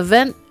 a.m. to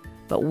vent,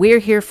 but we're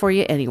here for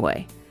you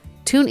anyway.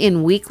 Tune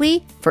in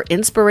weekly for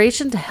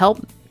inspiration to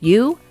help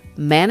you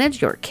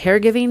manage your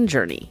caregiving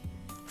journey.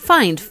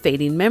 Find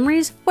Fading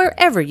Memories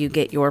wherever you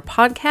get your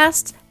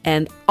podcasts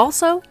and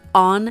also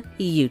on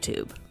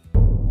YouTube.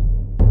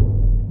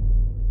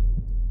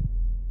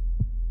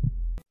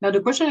 Now,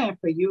 the question I have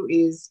for you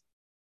is,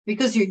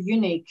 because you're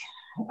unique,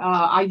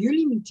 are you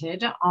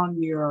limited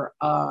on your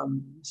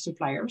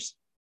suppliers?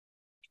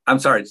 I'm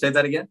sorry, say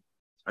that again?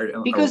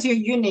 Because you're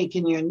unique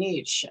in your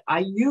niche, are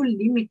you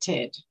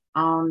limited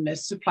on the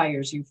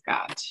suppliers you've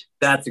got?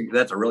 That's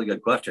a really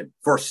good question.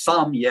 For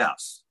some,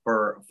 yes.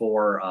 For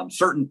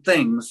certain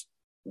things,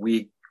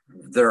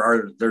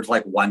 there's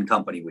like one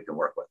company we can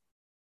work with,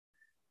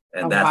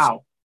 and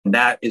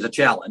that is a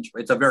challenge.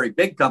 It's a very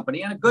big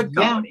company and a good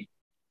company,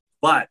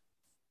 but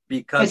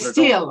because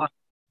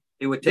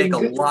it would take a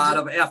lot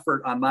of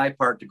effort on my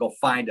part to go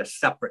find a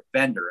separate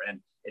vendor, and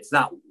it's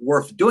not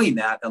worth doing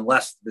that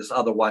unless this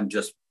other one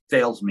just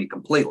fails me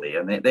completely,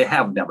 and they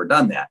have never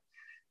done that.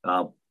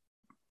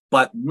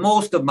 But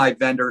most of my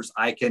vendors,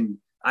 I can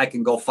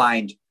go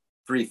find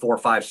 3, 4,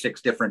 5,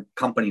 6 different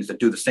companies that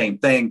do the same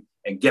thing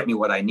and get me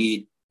what I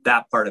need.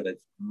 That part of it,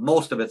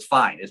 most of it's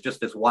fine. It's just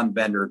this one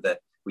vendor that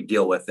we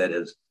deal with that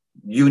is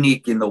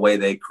unique in the way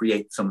they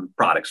create some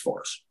products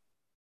for us.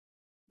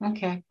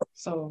 Okay.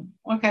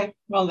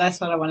 Well, that's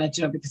what I wanted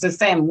to know, because the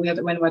same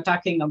when we're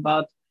talking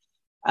about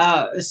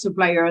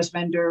suppliers,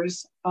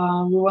 vendors,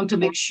 we want to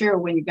make sure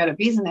when you got a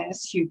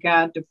business, you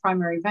got the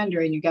primary vendor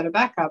and you got a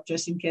backup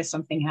just in case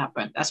something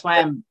happened. That's why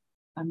I'm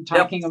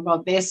talking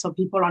about this, so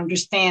people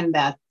understand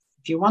that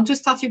if you want to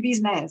start your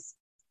business,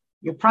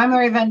 your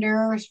primary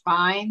vendor is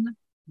fine,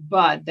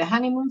 but the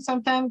honeymoon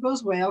sometimes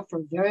goes well for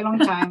a very long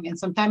time, and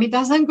sometimes it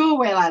doesn't go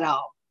well at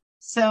all.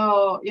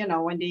 So,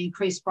 when they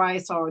increase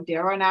price or they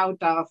run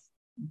out of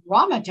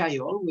raw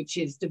material, which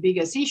is the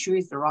biggest issue,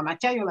 is the raw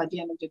material at the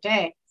end of the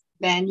day,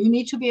 then you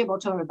need to be able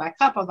to have a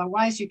backup.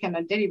 Otherwise, you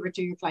cannot deliver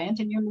to your client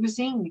and you're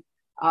losing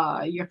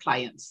your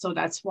clients. So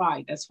that's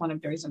one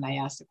of the reasons I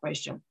asked the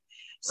question.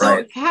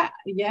 So,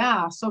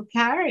 right. So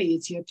Carrie,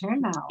 it's your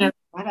turn now. Yeah.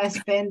 What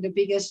has been the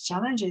biggest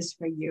challenges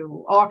for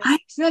you? Or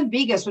it's not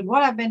biggest, but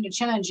what have been the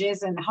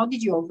challenges and how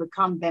did you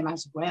overcome them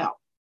as well?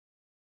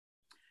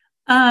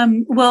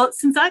 Well,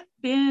 since I've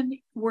been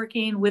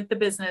working with the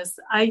business,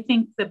 I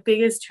think the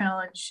biggest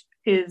challenge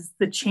is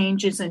the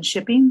changes in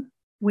shipping.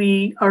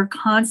 We are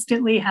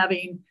constantly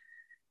having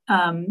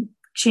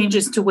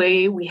changes to the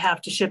way we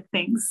have to ship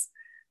things.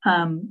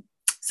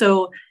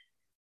 So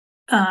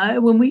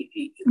when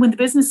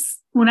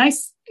I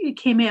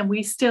came in,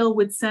 we still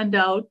would send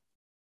out,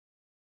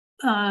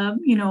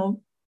 an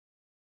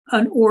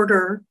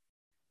order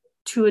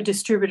to a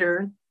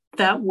distributor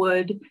that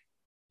would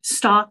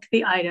stock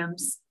the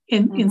items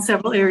in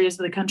several areas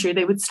of the country.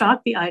 They would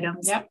stock the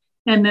items,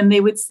 and then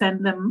they would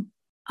send them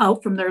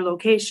out from their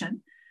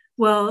location.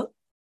 Well,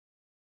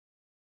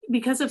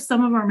 because of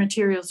some of our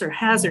materials are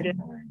hazardous,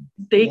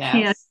 they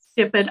can't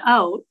ship it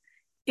out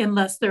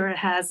unless they're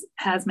a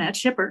hazmat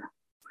shipper.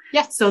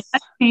 Yes. So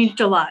that changed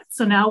a lot.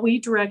 So now we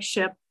direct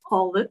ship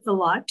a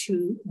lot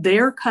to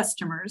their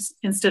customers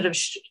instead of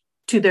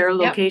to their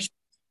location.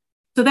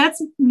 So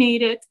that's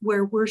made it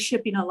where we're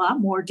shipping a lot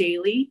more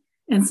daily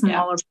in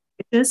smaller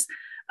purchase.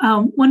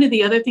 One of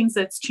the other things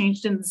that's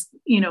changed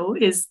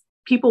is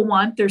people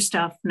want their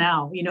stuff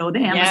now, the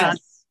Amazon.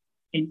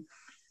 Yes.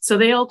 So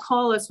they all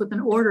call us with an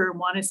order and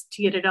want us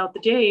to get it out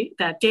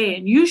that day.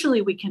 And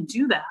usually we can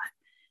do that,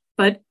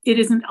 but it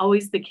isn't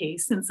always the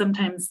case. And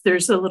sometimes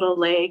there's a little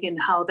lag in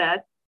how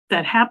that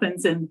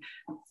happens. And,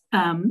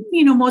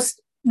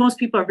 most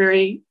people are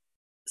very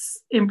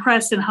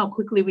impressed in how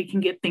quickly we can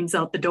get things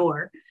out the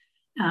door.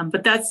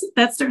 But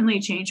that's certainly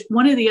a change.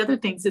 One of the other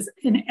things is,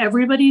 and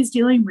everybody's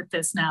dealing with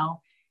this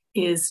now,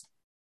 is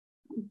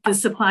the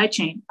supply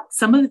chain.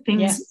 Some of the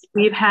things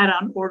we've had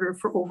on order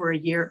for over a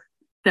year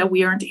that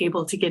we aren't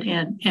able to get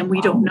in, and we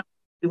don't know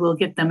if we will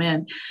get them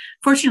in.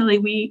 Fortunately,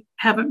 we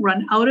haven't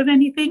run out of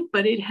anything,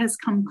 but it has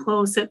come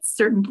close at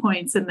certain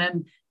points, and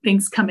then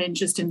things come in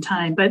just in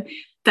time. But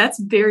that's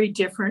very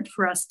different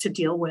for us to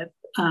deal with,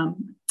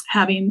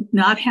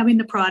 not having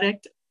the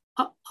product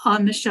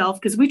on the shelf,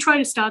 because we try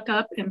to stock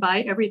up and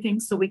buy everything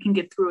so we can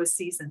get through a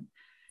season.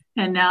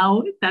 And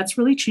now that's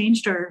really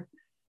changed our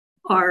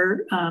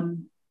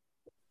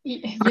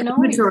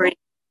inventory.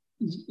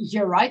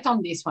 You're right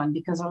on this one,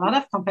 because a lot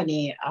of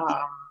company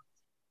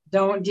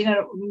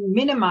didn't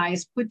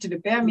minimize, put to the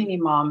bare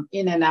minimum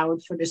in and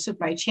out for the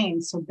supply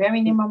chain. So bare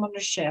minimum on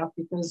the shelf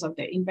because of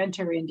the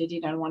inventory, and they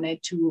didn't want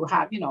it to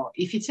have,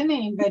 if it's in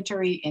an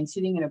inventory and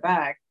sitting in a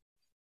bag,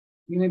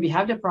 you maybe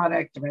have the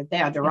product right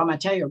there, the raw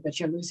material, but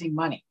you're losing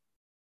money.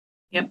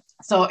 Yep.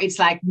 So it's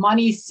like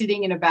money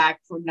sitting in a bag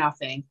for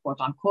nothing,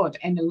 quote unquote.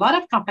 And a lot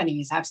of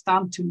companies have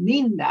started to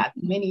mean that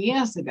many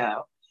years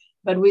ago.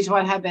 But with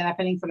what has been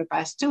happening for the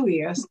past 2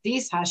 years,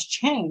 this has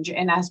changed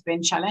and has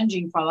been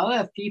challenging for a lot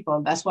of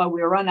people. That's why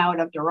we run out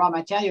of the raw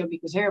material,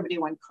 because everybody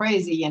went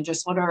crazy and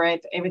just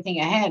ordered everything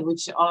ahead,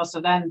 which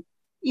also then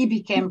it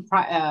became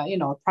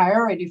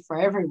priority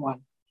for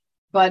everyone.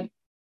 But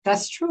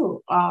that's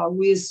true.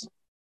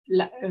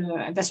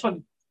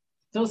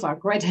 Those are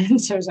great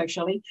answers,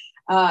 actually.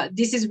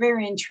 This is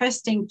very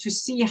interesting to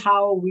see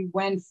how we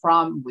went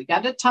from we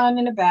got a ton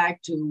in the bag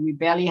to we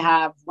barely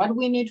have what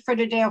we need for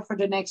the day or for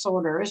the next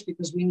orders,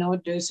 because we know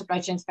the supply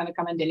chain is going to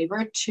come and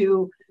deliver,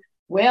 to,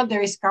 well,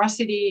 there is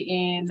scarcity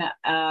in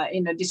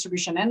the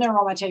distribution and the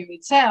raw material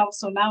itself.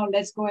 So now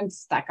let's go and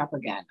stack up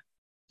again.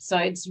 So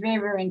it's very,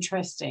 very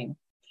interesting.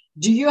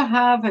 Do you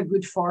have a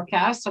good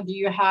forecast, or do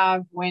you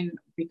have,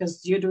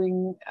 because you're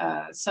doing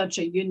such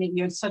a unique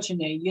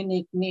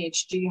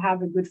niche, do you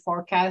have a good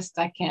forecast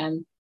that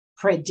can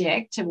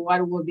predict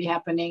what will be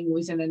happening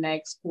within the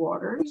next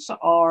quarters,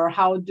 or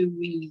how do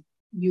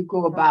you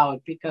go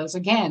about? Because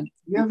again,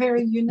 you're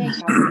very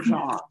unique on your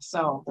genre.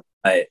 So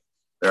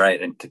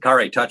right, and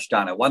Takare touched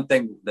on it. One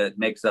thing that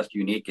makes us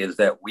unique is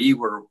that we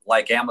were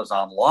like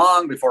Amazon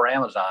long before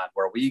Amazon,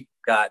 where we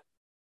got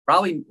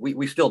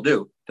we still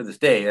do to this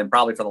day, and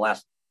probably for the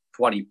last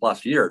 20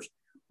 plus years,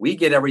 we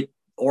get every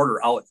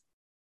order out.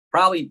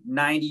 Probably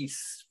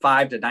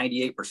 95 to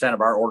 98%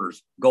 of our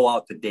orders go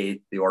out the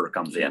day the order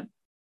comes in.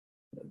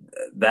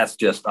 That's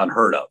just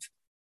unheard of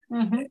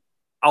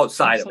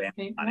outside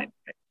Absolutely. of Amazon.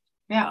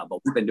 Yeah. But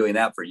we've been doing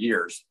that for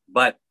years.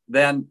 But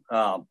then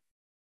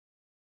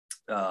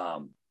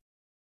what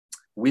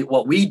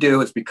we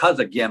do is, because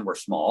again, we're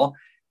small,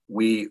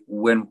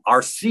 when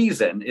our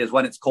season is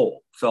when it's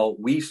cold. So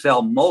we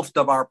sell most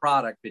of our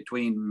product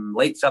between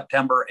late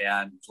September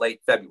and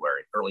late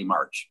February, early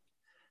March.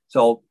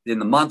 So in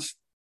the months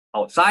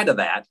outside of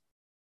that,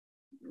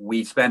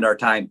 we spend our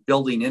time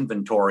building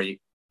inventory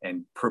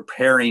and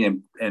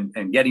preparing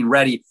and getting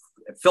ready,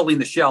 filling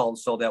the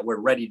shelves so that we're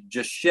ready to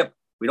just ship.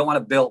 We don't want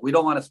to build. We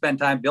don't want to spend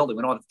time building.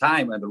 We don't have the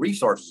time and the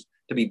resources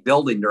to be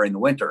building during the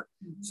winter.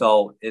 Mm-hmm.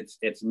 So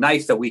it's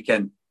nice that we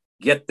can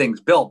get things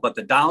built. But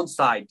the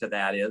downside to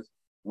that is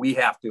we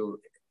have to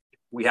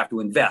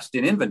invest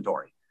in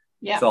inventory.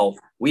 Yeah. So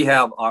we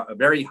have a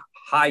very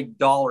high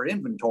dollar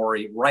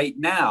inventory right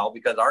now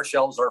because our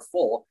shelves are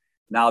full.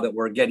 Now that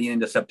we're getting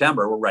into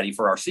September, we're ready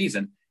for our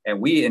season. And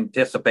we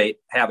anticipate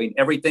having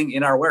everything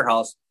in our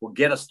warehouse will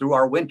get us through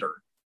our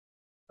winter.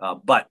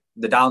 But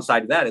the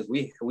downside of that is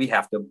we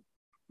have to,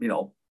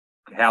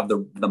 have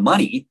the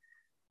money.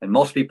 And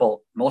most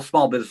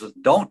small businesses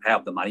don't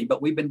have the money,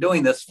 but we've been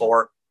doing this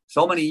for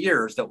so many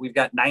years that we've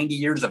got 90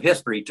 years of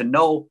history to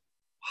know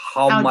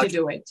how to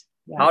do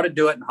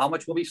it and how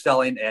much we'll be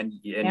selling. And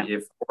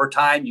if over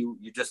time you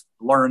just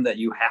learn that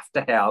you have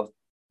to have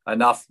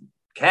enough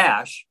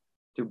cash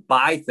to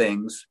buy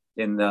things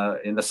in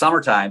the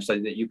summertime so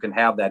that you can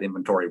have that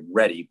inventory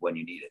ready when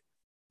you need it.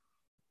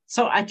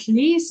 So at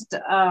least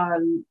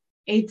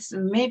it's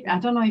maybe, I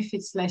don't know if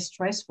it's less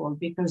stressful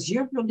because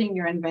you're building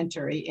your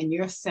inventory and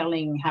you're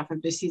selling half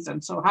of the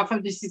season. So half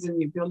of the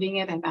season you're building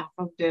it and half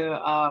of the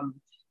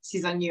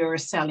season you're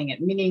selling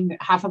it, meaning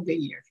half of the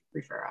year, if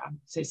you prefer.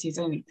 Say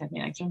season, I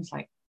mean, I'm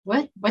like,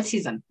 what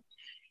season?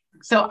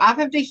 So half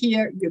of the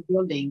year you're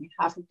building,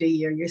 half of the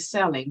year you're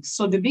selling.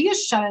 So the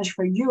biggest challenge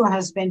for you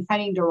has been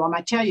finding the raw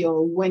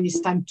material when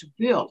it's time to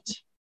build.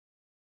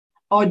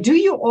 Or do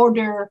you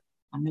order,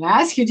 I'm going to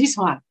ask you this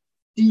one.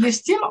 Do you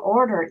still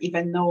order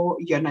even though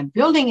you're not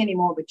building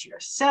anymore, but you're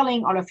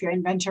selling all of your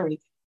inventory?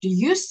 do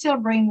you still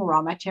bring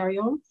raw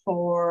material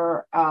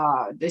for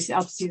this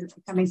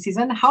upcoming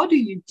season? How do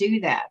you do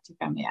that, if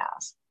I may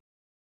ask?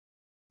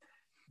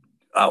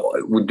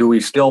 Do we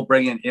still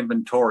bring in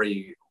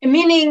inventory?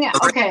 Meaning,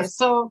 okay,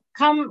 so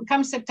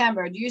come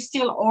September, do you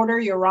still order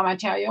your raw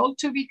material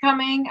to be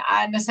coming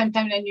at the same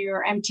time that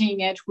you're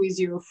emptying it with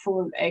your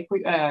full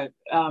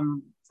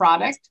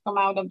product come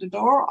out of the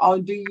door? Or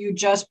do you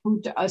just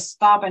put a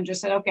stop and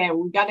just say, okay,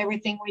 we got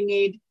everything we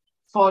need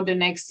for the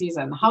next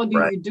season? How do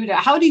you do that?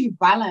 How do you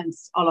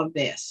balance all of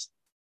this?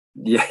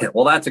 Yeah,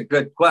 well, that's a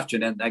good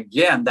question. And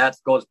again, that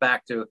goes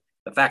back to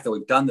the fact that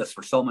we've done this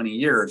for so many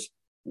years.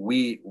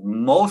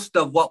 Most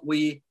of what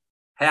we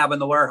have in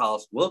the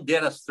warehouse will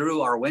get us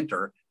through our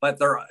winter, but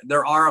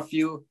there are a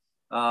few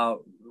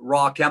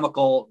raw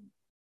chemical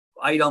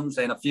items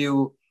and a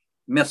few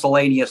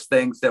miscellaneous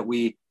things that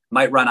we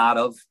might run out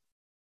of.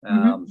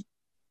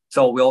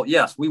 So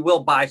we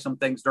will buy some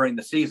things during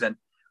the season,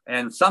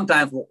 and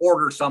sometimes we'll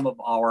order some of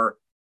our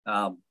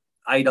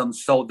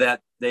items so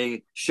that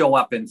they show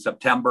up in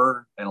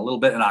September and a little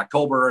bit in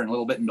October and a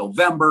little bit in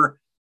November,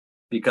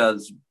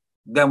 because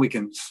then we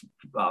can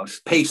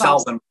pace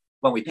out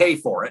when we pay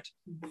for it.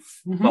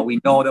 But we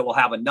know that we'll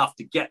have enough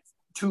to get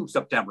to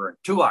September and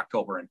to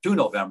October and to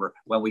November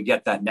when we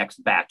get that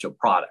next batch of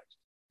product.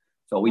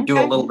 So we do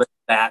a little bit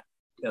of that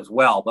as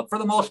well. But for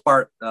the most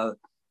part, the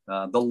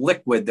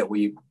liquid that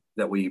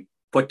we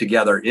put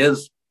together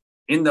is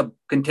in the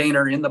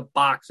container, in the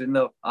box,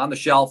 on the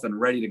shelf, and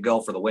ready to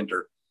go for the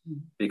winter,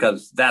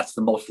 because that's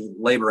the most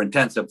labor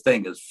intensive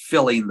thing, is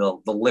filling the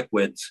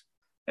liquids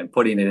and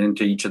putting it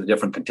into each of the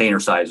different container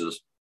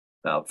sizes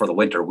for the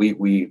winter.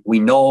 We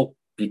know,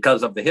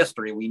 because of the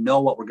history, we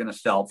know what we're going to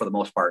sell for the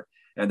most part,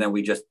 and then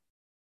we just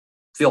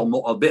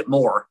fill a bit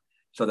more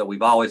so that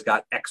we've always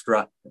got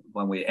extra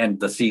when we end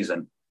the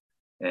season.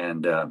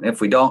 And if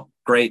we don't,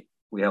 great.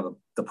 We have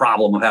the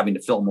problem of having to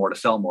fill more to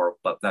sell more,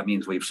 but that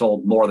means we've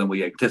sold more than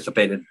we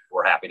anticipated.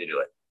 We're happy to do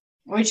it.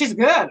 Which is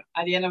good.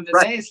 At the end of the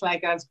day, it's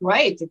like, that's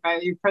great.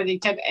 If you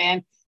predicted.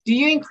 And do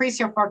you increase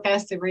your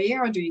forecast every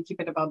year, or do you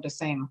keep it about the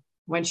same?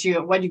 What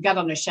you got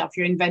on the shelf,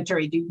 your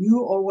inventory, do you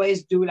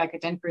always do like a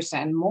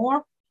 10%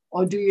 more,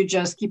 or do you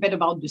just keep it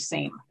about the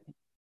same?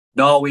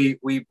 No, we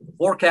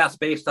forecast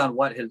based on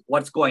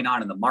what's going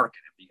on in the market.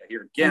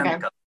 Here again,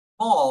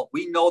 because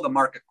we know the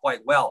market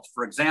quite well.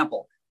 For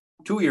example,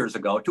 2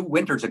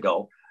 winters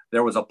ago,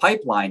 there was a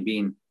pipeline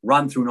being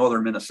run through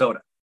northern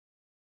Minnesota,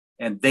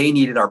 and they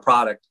needed our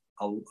product,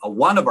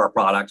 one of our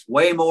products,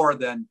 way more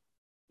than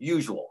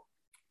usual.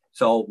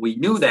 So we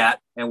knew that,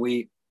 and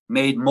we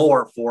made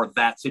more for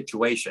that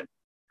situation.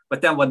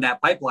 But then when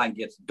that pipeline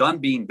gets done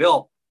being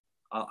built,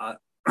 a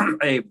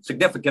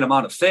significant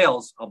amount of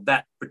sales of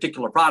that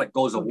particular product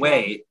goes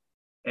away.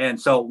 And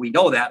so we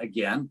know that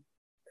again,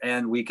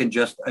 and we can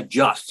just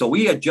adjust. So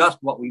we adjust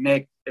what we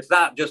make. It's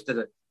not just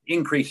an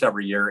increase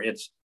every year.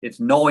 It's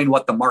knowing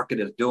what the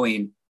market is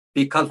doing,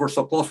 because we're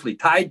so closely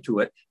tied to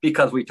it,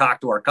 because we talk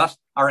to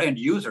our end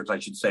users, I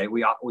should say.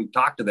 We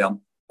talk to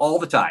them all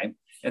the time.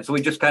 And so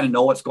we just kind of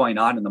know what's going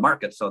on in the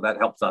market. So that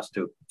helps us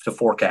to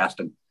forecast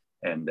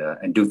and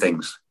do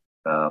things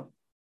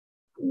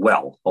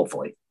well,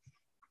 hopefully.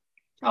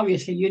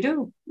 Obviously, you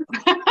do.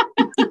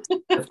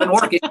 It's been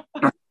working.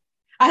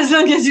 As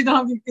long as you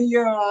don't have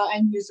your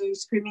end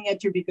users screaming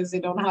at you because they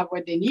don't have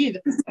what they need,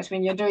 that's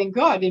when you're doing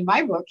good, in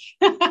my book.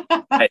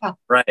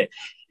 Right.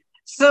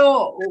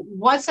 So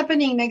what's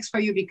happening next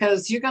for you?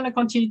 Because you're going to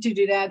continue to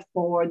do that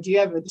do you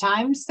have a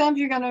time stamp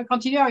you're going to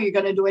continue, or are you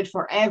going to do it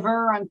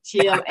forever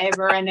until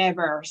ever and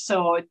ever?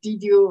 So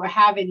did you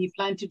have any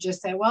plan to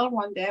just say, well,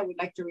 one day I would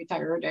like to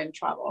retire, then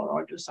travel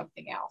or do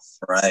something else?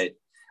 Right.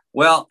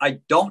 Well, I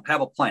don't have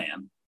a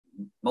plan.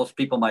 Most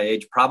people my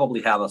age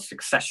probably have a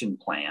succession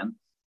plan.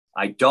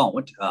 I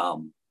don't.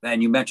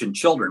 And you mentioned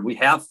children. We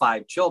have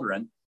 5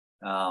 children.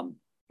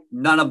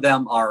 None of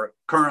them are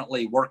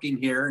currently working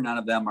here. None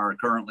of them are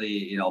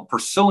currently,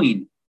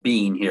 pursuing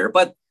being here,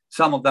 but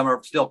some of them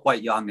are still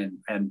quite young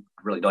and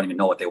really don't even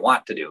know what they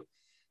want to do.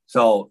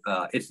 So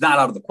it's not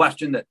out of the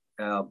question that,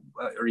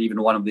 or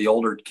even one of the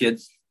older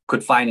kids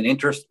could find an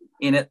interest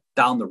in it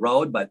down the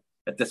road, but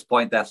at this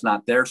point, that's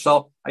not there.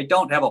 So I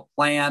don't have a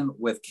plan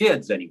with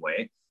kids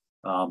anyway.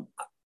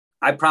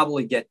 I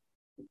probably get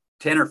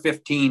 10 or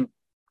 15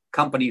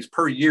 companies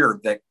per year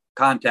that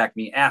contact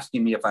me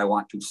asking me if I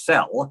want to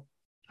sell.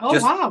 Oh,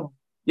 wow.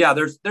 Yeah,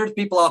 there's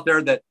people out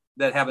there that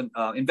have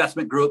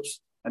investment groups,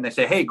 and they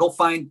say, hey, go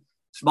find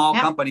small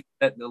companies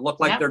that look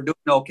like they're doing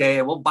okay,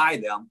 and we'll buy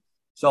them.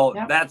 So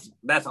that's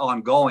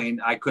ongoing.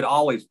 I could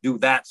always do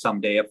that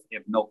someday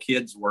if no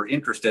kids were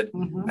interested.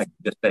 I could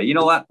just say, you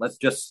know what, let's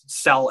just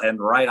sell and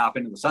ride off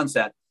into the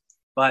sunset.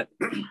 But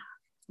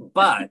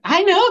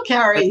I know,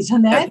 Carrie,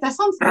 Jeanette, that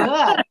sounds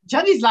good.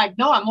 Johnny's like,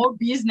 no, I'm more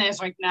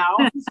business right now.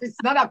 It's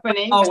not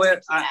happening. Oh,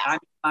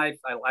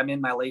 I'm in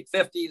my late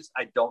 50s.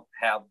 I don't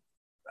have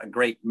a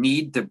great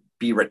need to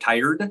be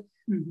retired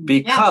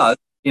because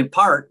in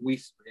part,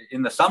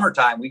 in the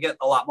summertime, we get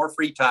a lot more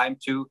free time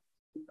to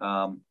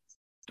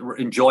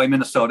enjoy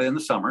Minnesota in the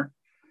summer.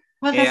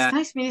 Well, that's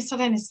nice.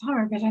 Minnesota in the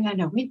summer, better than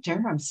the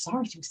winter. I'm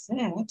sorry to say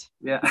it.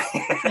 Yeah.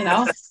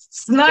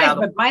 It's nice,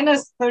 but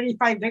minus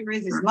 35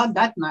 degrees is not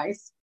that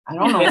nice. I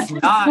don't know. It's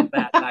not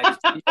that nice.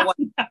 You know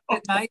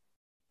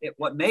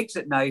what makes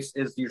it nice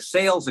is your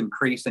sales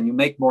increase and you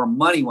make more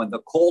money when the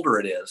colder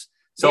it is.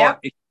 So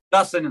it's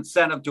just an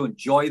incentive to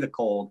enjoy the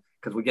cold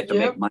because we get to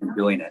make money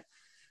doing it.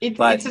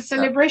 It's a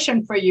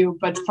celebration for you,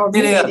 but for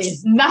me, it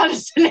is not a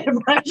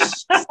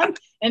celebration.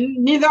 And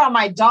neither of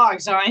my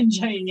dogs are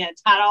enjoying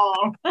it at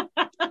all.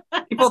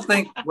 People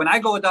think, when I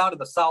go down to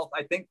the South,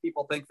 I think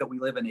people think that we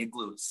live in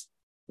igloos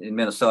in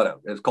Minnesota,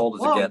 as cold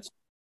as it gets.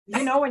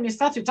 When you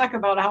start to talk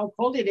about how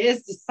cold it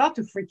is, you start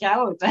to freak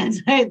out and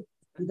say,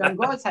 we don't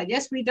go outside.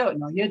 Yes, we do.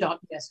 No, you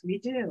don't. Yes, we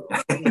do.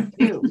 We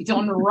do. We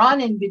don't run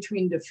in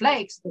between the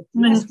flakes, but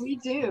yes, we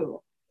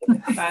do.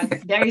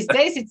 But there is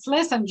days it's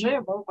less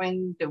enjoyable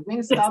when the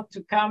wind starts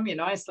to come.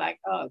 It's like,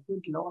 oh,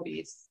 good Lord,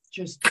 it's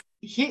just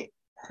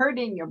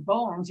hurting your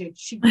bones, your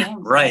cheekbones.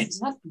 Right.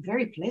 It's not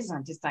very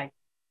pleasant. It's like,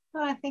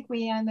 I think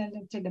we ended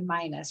up to the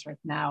minus right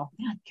now.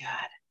 Not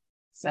good.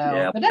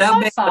 So, but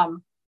that's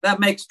awesome. That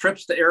makes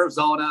trips to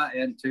Arizona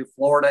and to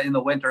Florida in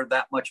the winter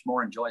that much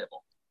more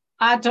enjoyable.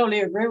 I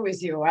totally agree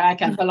with you. I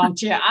can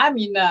volunteer. I'm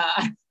in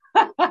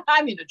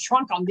the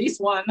trunk on this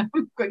one.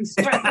 I'm going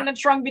straight in the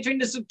trunk between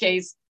the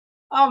suitcase.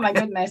 Oh my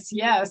goodness,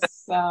 yes.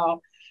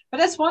 So, but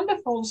that's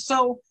wonderful.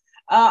 So,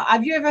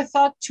 have you ever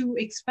thought to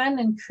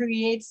expand and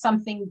create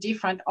something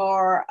different,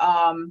 or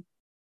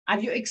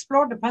have you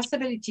explored the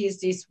possibilities?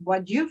 This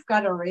what you've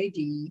got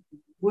already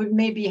would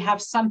maybe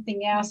have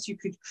something else you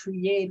could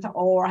create,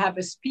 or have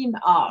a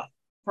spin-off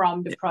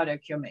from the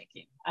product you're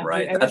making. Have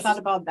you ever thought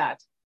about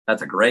that?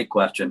 That's a great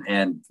question,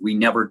 and we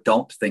never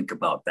don't think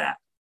about that.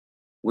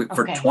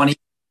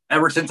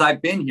 Ever since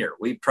I've been here,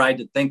 we've tried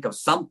to think of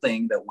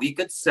something that we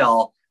could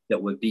sell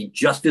that would be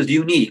just as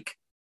unique.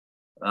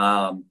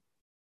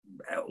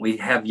 We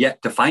have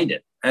yet to find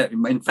it.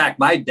 In fact,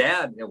 my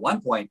dad at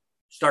one point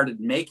started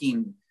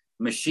making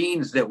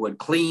machines that would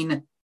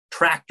clean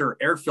tractor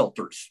air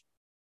filters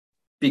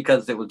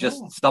because it was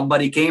just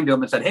somebody came to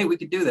him and said, hey, we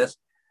could do this.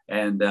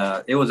 And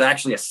it was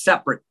actually a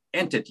separate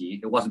entity.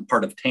 It wasn't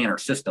part of Tanner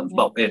Systems,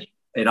 but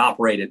it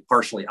operated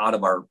partially out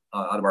of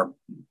our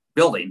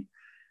building.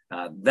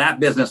 That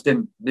business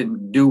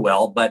didn't do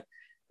well, but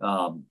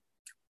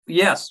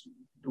yes,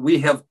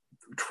 we've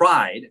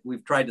tried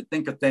to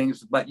think of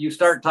things, but you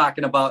start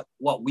talking about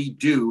what we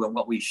do and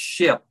what we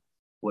ship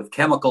with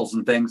chemicals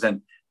and things,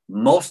 and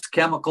most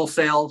chemical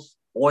sales,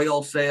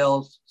 oil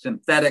sales,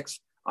 synthetics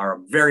are a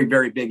very,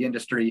 very big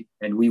industry,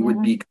 and we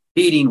would be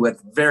competing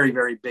with very,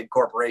 very big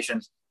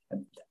corporations,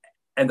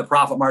 and the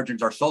profit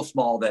margins are so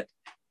small that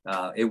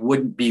it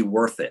wouldn't be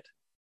worth it.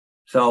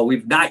 So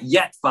we've not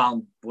yet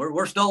found,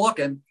 we're still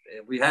looking,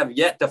 we have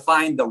yet to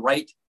find the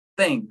right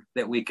thing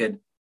that we could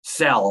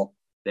sell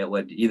that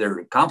would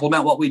either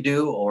complement what we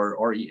do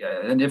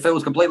and if it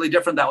was completely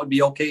different, that would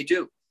be okay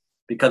too,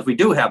 because we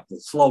do have the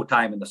slow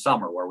time in the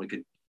summer where we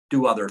could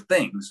do other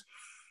things.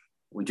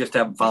 We just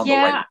haven't found the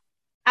right.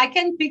 I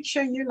can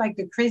picture you like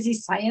the crazy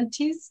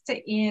scientist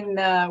in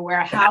a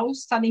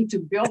warehouse starting to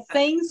build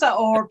things,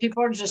 or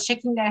people are just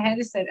shaking their head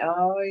and said,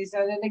 oh, he's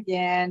at it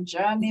again.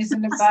 John is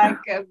in the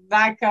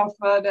back of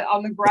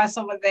on the grass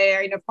over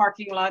there in the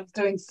parking lot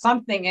doing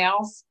something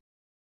else.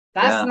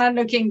 That's not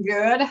looking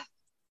good.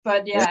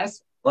 But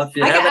yes, well,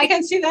 I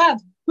can see that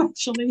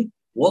actually.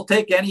 We'll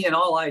take any and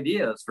all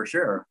ideas for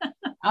sure.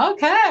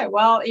 Okay.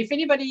 Well, if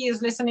anybody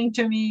is listening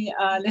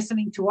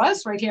to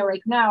us right here,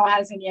 right now,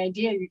 has any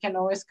idea, you can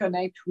always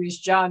connect with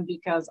John,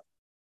 because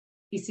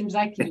he seems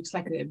like he looks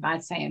like a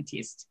bad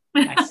scientist,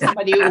 like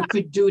somebody who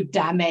could do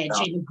damage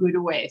in a good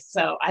way.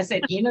 So I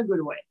said in a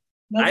good way,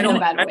 not in a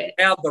bad way.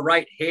 I have the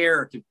right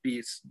hair to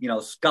be,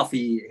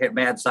 scuffy,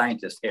 mad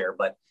scientist hair,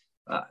 but.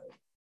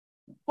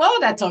 Well,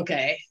 that's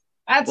okay.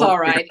 That's all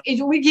right.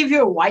 We give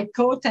you a white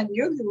coat and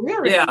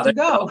we're ready to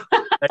go.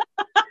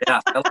 Yeah,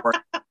 that'll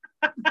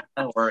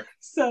work.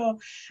 So,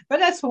 but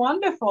that's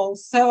wonderful.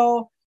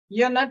 So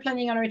you're not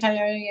planning on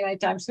retiring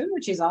anytime soon,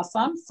 which is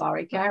awesome.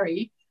 Sorry,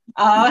 Carrie.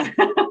 I'm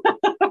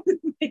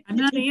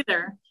not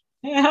either.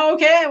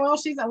 Okay.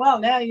 Well,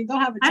 now you don't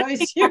have a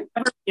choice here.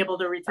 I'll never be able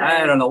to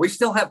retire. I don't know. We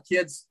still have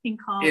kids in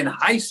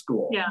high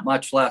school,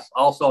 much less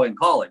also in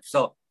college.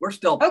 So we're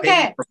still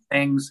paying for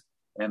things.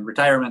 And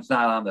retirement's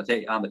not on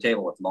the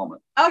table at the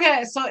moment.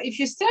 Okay, so if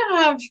you still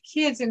have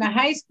kids in a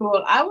high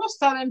school, I will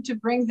start them to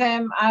bring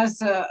them as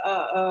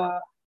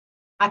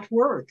at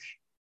work.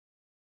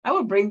 I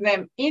will bring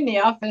them in the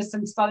office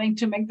and starting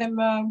to make them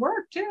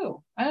work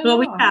too.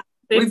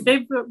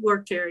 They've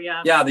worked here,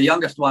 yeah. Yeah, the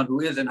youngest one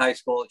who is in high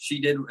school, she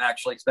did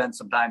actually spend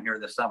some time here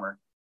this summer.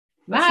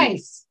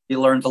 Nice. She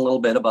learns a little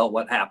bit about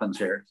what happens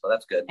here, so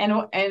that's good.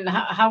 And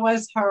how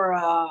was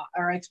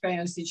her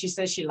experience? Did she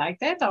say she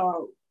liked it,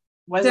 or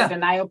was it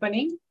an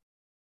eye-opening?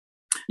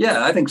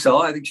 Yeah, I think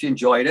so. I think she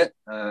enjoyed it.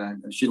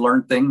 She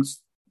learned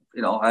things,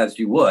 as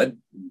you would.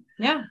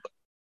 Yeah.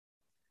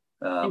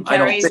 And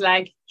Carrie's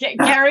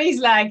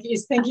Carrie's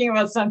is thinking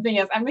about something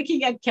else. I'm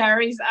looking at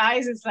Carrie's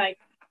eyes. It's like,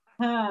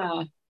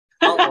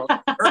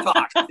 Her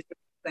talk.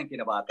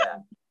 Thinking about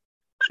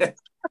that.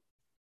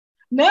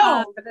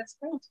 No, but that's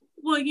great.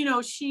 Well, you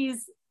know,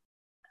 she's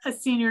a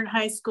senior in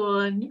high school,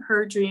 and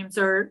her dreams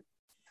are.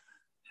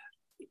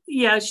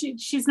 Yeah,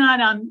 she's not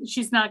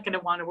going to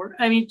want to work.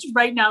 I mean,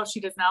 right now she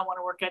does not want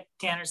to work at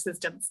Tanner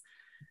Systems.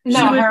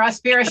 No, her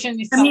aspiration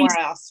is somewhere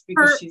else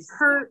because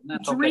her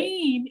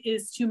dream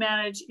is to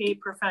manage a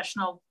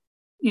professional,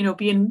 you know,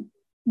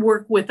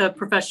 work with a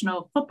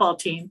professional football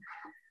team.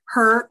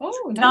 Her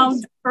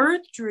down to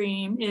earth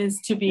dream is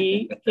to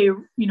be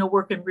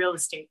work in real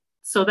estate.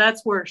 So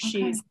that's where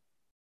she's.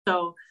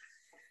 So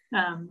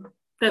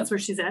that's where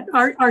she's at.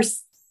 Our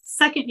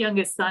second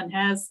youngest son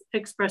has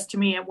expressed to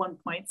me at one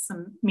point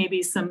some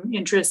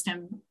interest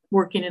in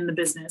working in the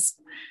business.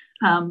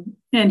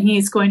 And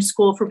he's going to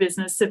school for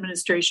business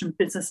administration,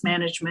 business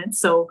management.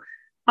 So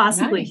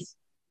possibly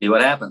see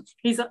what happens.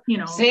 He's,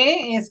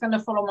 he's going to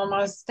follow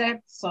Mama's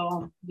steps.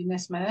 So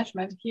business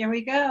management, here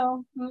we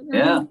go. Mm-hmm.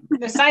 Yeah.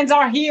 The signs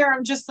are here.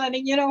 I'm just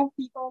letting you know,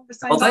 people, the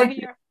signs are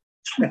here.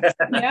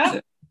 Yeah.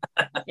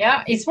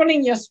 Yeah. It's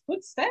following your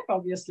footstep,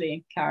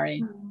 obviously,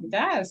 Carrie. Mm-hmm. It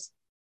does.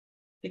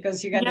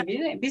 Because you got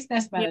the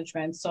business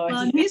management. So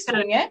he's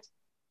doing it.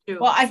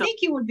 Well, I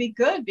think it would be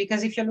good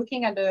because if you're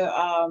looking at the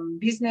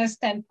business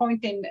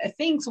standpoint in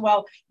things,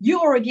 well, you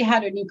already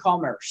had an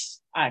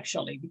e-commerce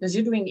actually because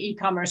you're doing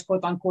e-commerce,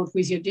 quote unquote,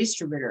 with your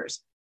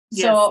distributors.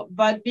 Yes. So,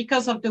 but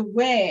because of the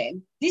way,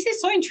 this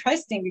is so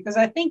interesting because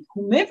I think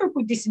whomever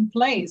put this in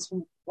place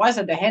was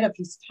at the head of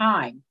his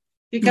time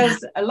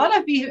because a lot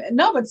of people,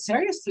 no, but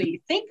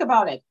seriously, think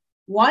about it.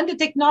 One, the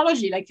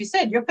technology, like you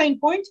said, your pain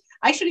point,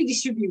 actually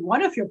this should be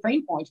one of your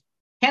pain points,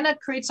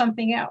 cannot create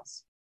something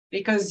else.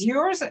 Because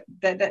yours,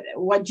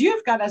 what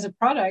you've got as a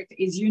product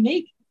is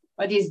unique,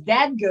 but is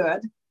that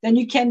good, then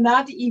you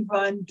cannot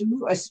even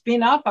do a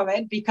spin-off of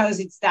it because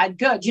it's that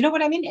good. You know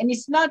what I mean? And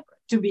it's not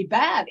to be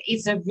bad.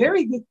 It's a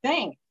very good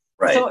thing.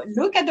 Right. So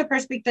look at the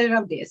perspective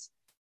of this.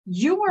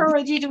 You were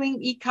already doing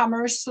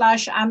e-commerce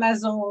 /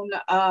 Amazon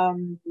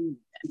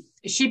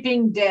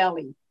shipping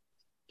daily.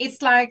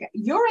 It's like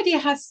you already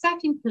had stuff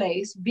in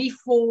place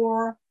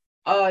before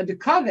the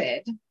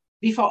COVID,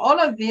 before all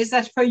of this,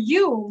 that for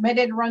you made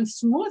it run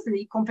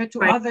smoothly compared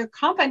to other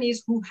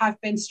companies who have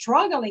been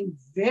struggling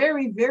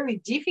very, very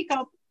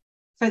difficult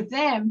for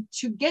them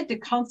to get the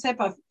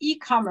concept of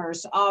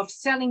e-commerce, of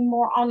selling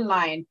more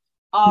online,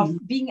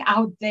 of being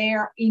out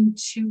there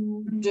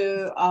into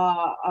the,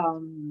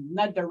 I'm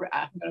going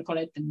to call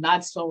it the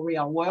not so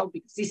real world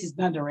because this is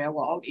not the real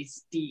world.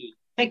 It's the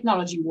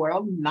technology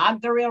world,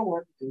 not the real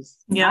world because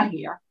it's not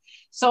here.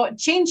 So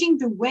changing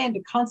the way and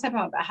the concept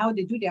of how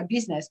they do their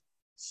business.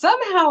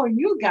 Somehow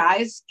you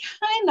guys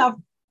kind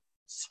of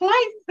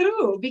slide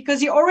through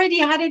because you already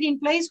had it in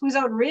place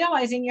without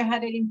realizing you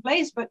had it in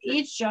place, but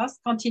it's just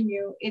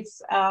continue.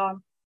 It's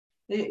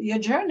your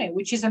journey,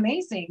 which is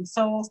amazing.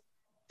 So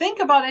think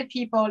about it,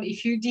 people.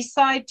 If you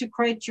decide to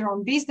create your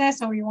own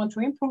business or you want to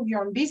improve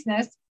your own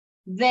business,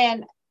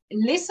 then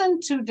listen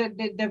to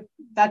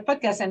that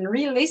podcast and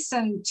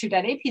re-listen to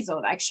that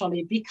episode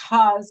actually,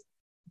 because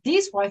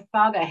this was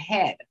thought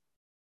ahead.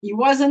 It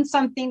wasn't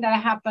something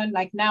that happened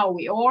like now.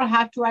 We all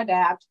have to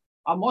adapt,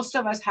 or most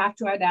of us have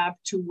to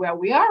adapt to where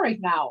we are right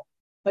now.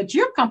 But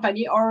your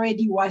company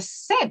already was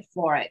set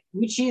for it,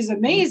 which is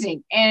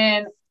amazing.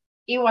 And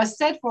it was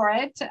set for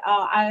it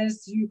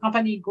as your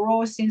company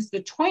grows since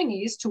the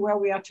 20s to where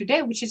we are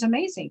today, which is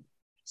amazing.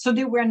 So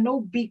there were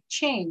no big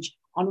change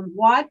on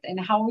what and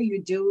how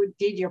you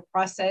did your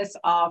process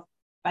of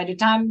by the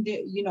time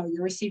you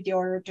receive the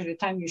order to the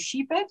time you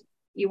ship it,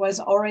 it was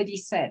already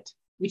set,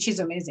 which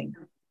is amazing.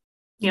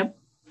 Yep.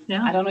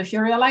 Yeah. I don't know if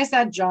you realize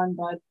that, John,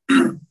 but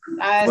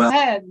as I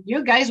said,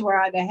 you guys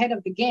were at the head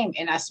of the game.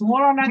 And as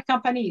smaller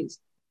companies,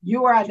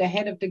 you are at the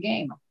head of the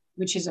game,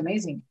 which is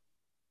amazing.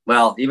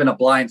 Well, even a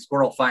blind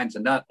squirrel finds a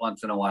nut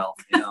once in a while,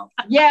 you know.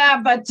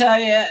 Yeah, but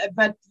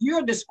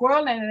you're the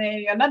squirrel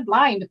and you're not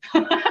blind.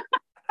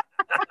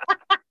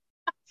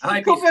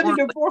 Compared to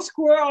the poor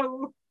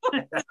squirrel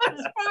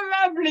who's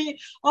probably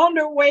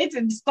underweight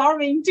and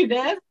starving to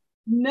death.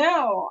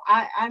 No,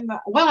 I'm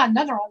not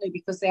only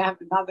because they have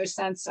another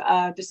sense,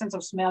 the sense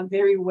of smell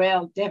very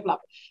well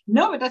developed.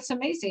 No, but that's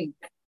amazing.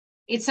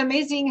 It's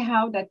amazing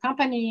how that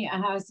company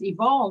has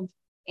evolved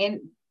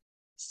and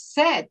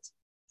set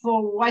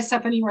for what's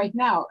happening right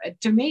now.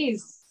 To me,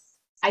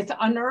 it's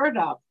unheard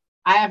of.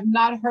 I have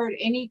not heard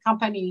any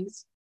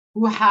companies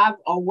who have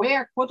or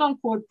were quote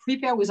unquote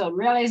prepared without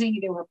realizing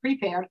they were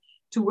prepared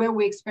to where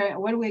we're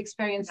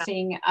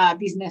experiencing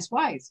business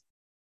wise.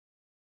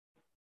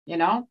 You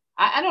know.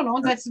 I don't know.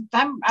 That's the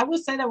time I will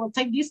say that we'll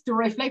take this to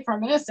reflect for a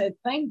minute. Say,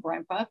 thank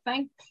Grandpa,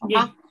 thank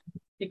Papa,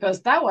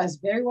 because that was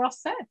very well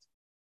said.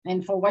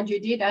 And for what you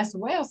did as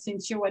well,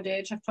 since you were at the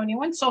age of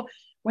 21. So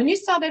when you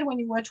started when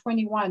you were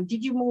 21,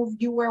 did you move?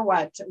 You were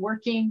what?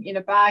 Working in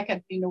the back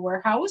in the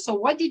warehouse? So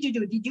what did you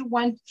do? Did you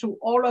went through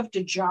all of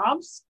the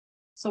jobs?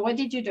 So what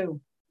did you do?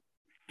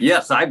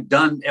 Yes, I've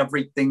done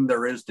everything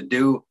there is to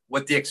do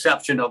with the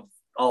exception of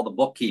all the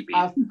bookkeeping.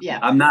 Yeah.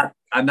 I'm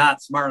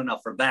not smart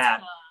enough for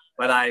that.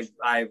 but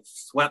I've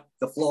swept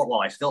the floor.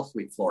 Well, I still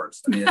sweep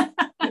floors. I mean,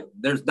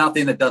 there's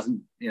nothing that doesn't,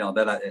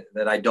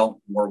 that I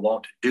don't or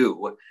won't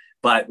do.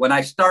 But when I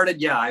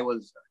started, I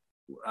was,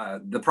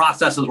 the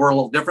processes were a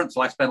little different.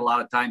 So I spent a lot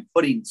of time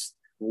putting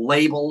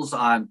labels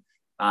on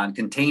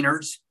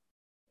containers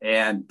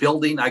and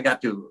building. I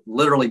got to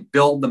literally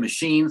build the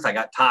machines. I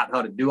got taught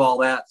how to do all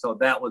that. So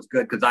that was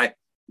good because I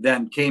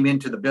then came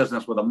into the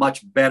business with a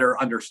much better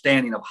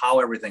understanding of how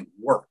everything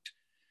worked.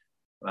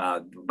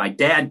 My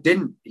dad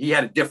he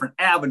had a different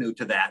avenue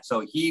to that.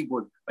 So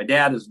my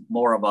dad is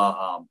more of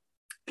a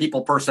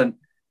people person,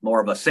 more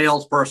of a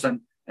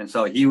salesperson. And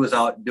so he was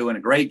out doing a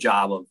great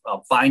job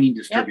of finding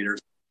distributors,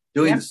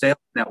 doing the sales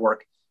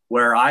network,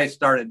 where I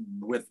started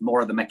with more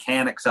of the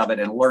mechanics of it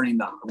and learning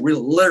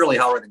literally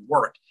how everything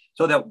worked.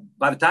 So that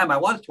by the time I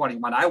was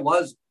 21, I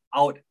was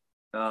out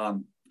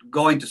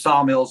going to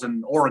sawmills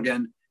in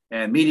Oregon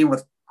and meeting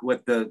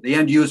with the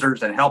end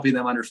users and helping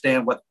them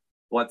understand what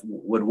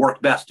would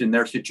work best in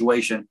their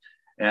situation.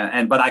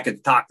 But I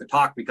could talk the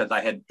talk because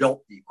I had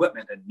built the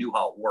equipment and knew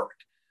how it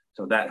worked.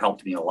 So that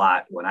helped me a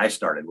lot when I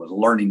started, was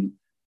learning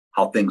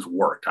how things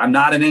worked. I'm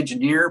not an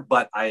engineer,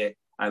 but I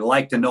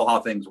like to know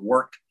how things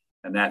work.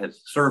 And that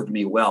has served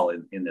me well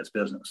in this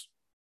business.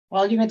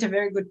 Well, you made a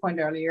very good point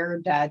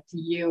earlier that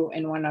you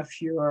and one of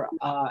your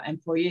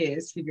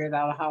employees figured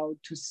out how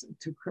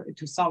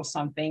to solve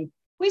something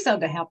without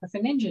the help of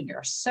an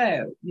engineer.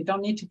 So you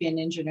don't need to be an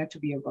engineer to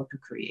be able to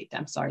create.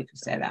 I'm sorry to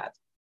say that.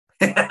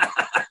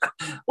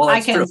 Well,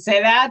 I can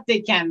say that.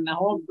 They can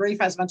hold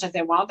brief as much as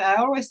they want. I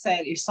always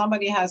said if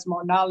somebody has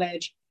more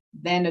knowledge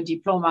than a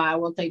diploma, I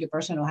will take the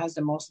person who has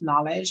the most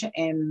knowledge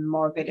and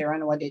more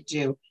veteran what they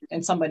do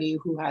than somebody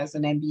who has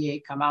an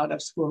MBA come out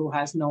of school who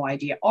has no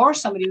idea, or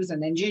somebody who's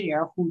an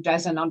engineer who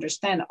doesn't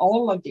understand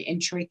all of the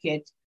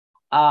intricate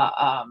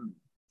part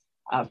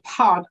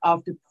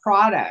of the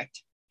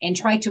product and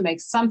try to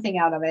make something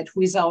out of it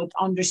without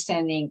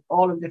understanding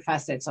all of the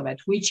facets of it,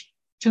 which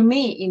to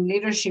me, in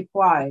leadership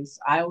wise,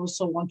 I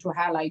also want to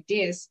highlight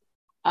this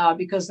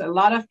because a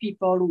lot of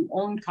people who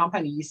own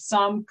companies,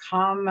 some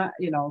come,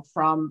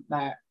 from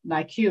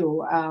like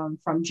you,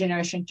 from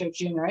generation to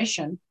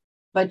generation,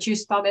 but you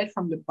started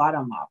from the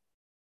bottom up.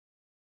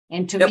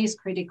 And to me, it's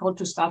critical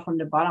to start from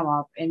the bottom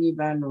up and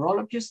even roll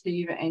up your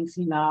sleeve and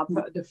clean up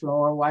the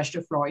floor, wash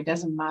the floor. It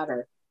doesn't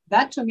matter.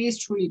 That to me is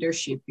true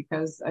leadership,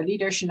 because a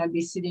leader should not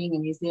be sitting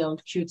in his little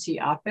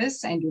cutesy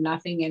office and do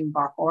nothing and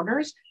bark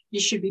orders. You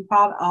should be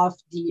part of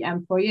the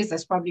employees.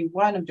 That's probably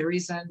one of the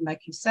reasons,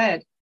 like you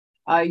said,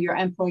 your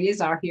employees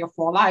are here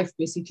for life.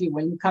 Basically,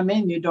 when you come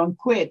in, you don't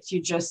quit.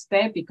 You just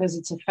stay because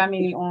it's a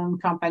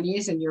family-owned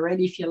company and you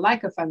really feel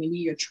like a family.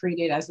 You're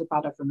treated as a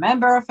part of a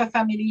member of a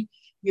family.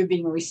 You're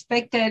being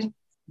respected,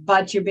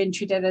 but you're being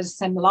treated at the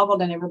same level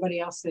than everybody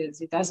else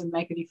is. It doesn't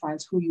make a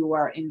difference who you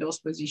are in those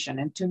positions.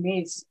 And to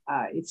me,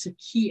 it's a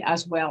key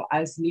as well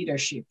as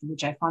leadership,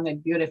 which I found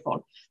it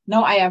beautiful.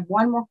 Now, I have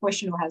one more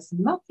question who has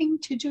nothing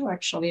to do,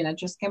 actually, and I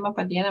just came up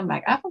at the end. I'm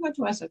like, I forgot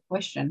to ask a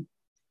question.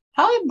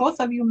 How have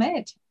both of you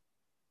met?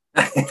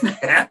 I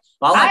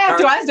have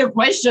to ask the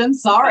question.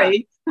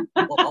 Sorry.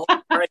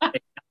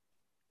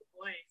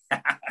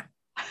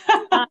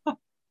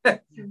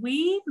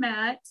 We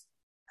met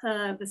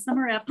the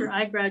summer after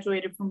I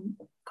graduated from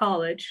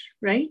college,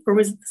 right? Or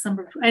was it the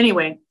summer?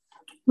 Anyway,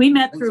 we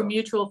met through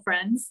mutual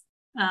friends.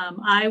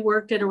 I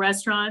worked at a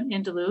restaurant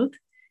in Duluth,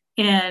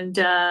 and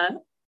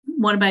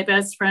one of my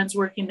best friends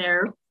working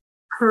there,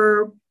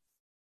 her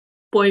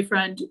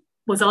boyfriend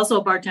was also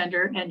a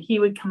bartender, and he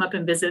would come up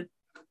and visit.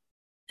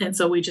 And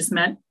so we just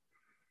met.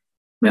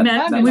 We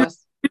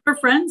were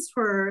friends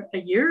for a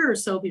year or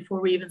so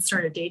before we even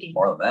started dating.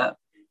 More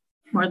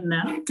than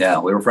that. Yeah,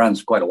 we were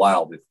friends quite a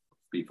while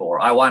before.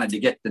 I wanted to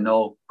get to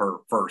know her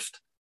first.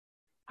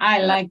 I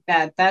like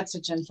that. That's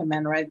a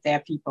gentleman right there,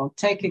 people.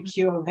 Take a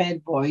cue of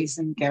it, boys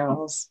and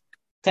girls.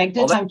 Take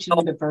the time to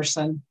know the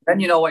person. Then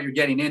you know what you're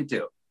getting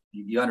into.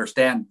 You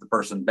understand the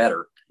person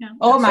better. Yeah.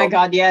 Oh my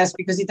God, yes,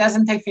 because it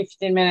doesn't take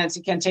 15 minutes.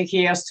 It can take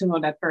years to know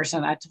that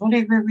person. I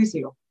totally agree with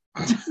you.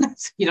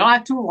 You don't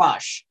have to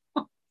rush.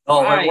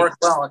 It worked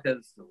well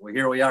because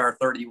here we are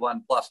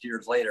 31 plus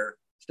years later,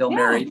 still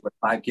married with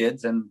 5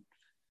 kids, and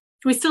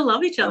we still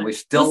love each other. We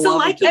still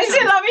love each other. They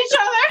still love each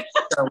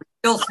other. We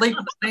still sleep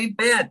in the same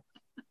bed.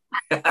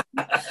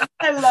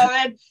 I love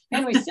it.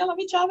 And we still love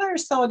each other.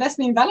 So that's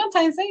mean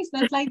Valentine's Day is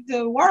not like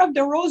the War of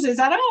the Roses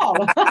at all.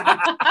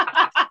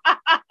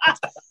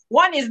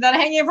 One is not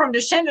hanging from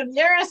the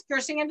chandelier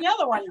cursing at the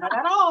other one, not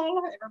at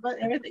all.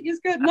 Everything is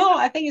good. No,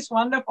 I think it's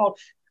wonderful.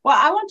 Well,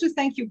 I want to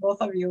thank you,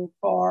 both of you,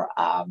 for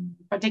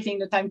taking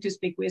the time to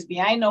speak with me.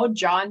 I know,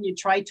 John, you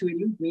tried to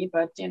elude me,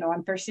 but,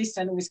 I'm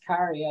persistent with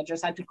Carrie. I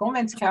just had to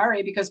convince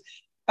Carrie because,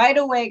 by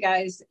the way,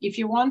 guys, if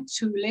you want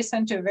to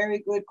listen to a very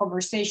good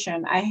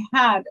conversation, I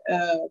had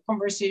a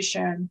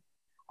conversation,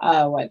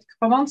 a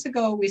couple months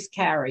ago with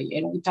Carrie,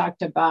 and we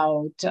talked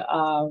about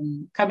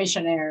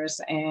commissioners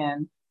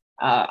and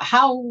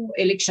how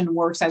election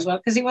works as well,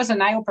 because it was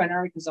an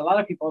eye-opener because a lot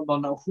of people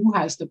don't know who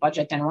has the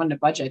budget and run the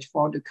budget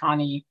for the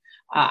county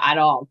at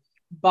all.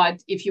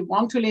 But if you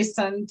want to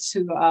listen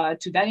to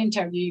that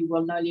interview, you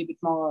will know a little bit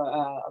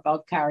more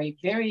about Carrie.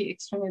 Very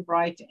extremely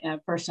bright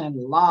person.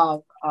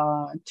 Love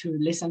to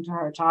listen to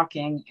her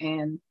talking,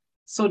 and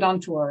so down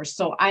to earth.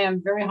 So I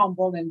am very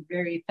humbled and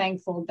very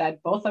thankful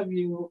that both of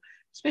you,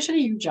 especially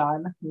you,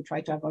 John, who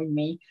tried to avoid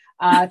me,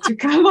 to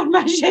come on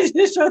my show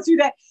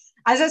today.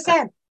 As I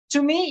said,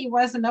 to me, it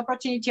was an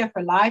opportunity of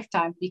a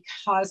lifetime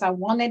because I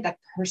wanted that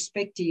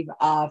perspective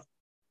of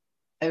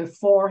a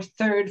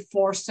third,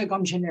 fourth,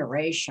 second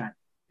generation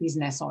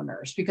business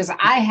owners, because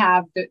I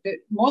have the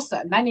most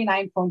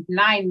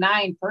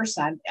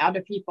 99.99%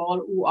 other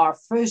people who are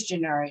first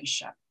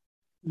generation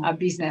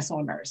business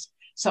owners.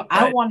 So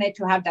I wanted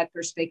to have that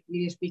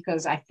perspective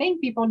because I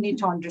think people need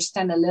to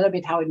understand a little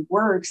bit how it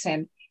works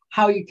and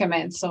how you come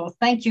in. So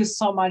thank you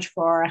so much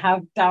for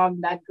having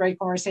done that great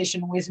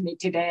conversation with me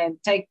today and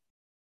take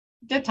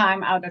the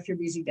time out of your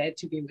busy day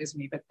to be with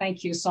me. But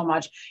thank you so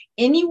much.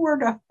 Any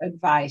word of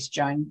advice,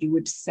 John, you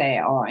would say,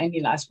 or any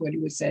last word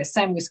you would say?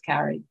 Same with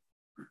Carrie.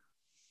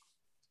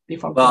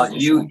 Well,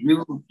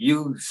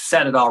 you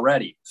said it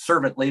already.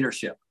 Servant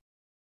leadership.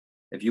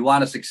 If you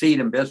want to succeed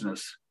in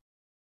business,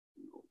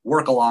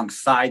 work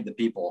alongside the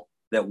people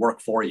that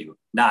work for you,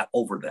 not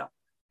over them,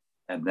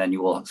 and then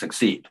you will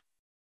succeed.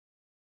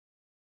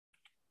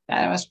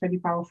 That was pretty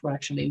powerful,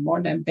 actually,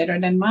 better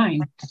than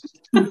mine,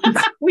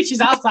 which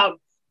is awesome.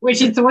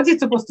 Which is what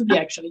it's supposed to be,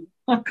 actually.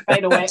 By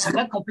the way, I'm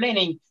not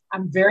complaining.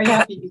 I'm very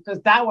happy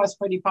because that was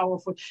pretty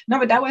powerful. No,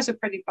 but that was a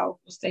pretty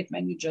powerful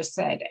statement you just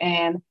said.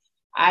 And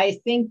I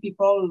think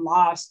people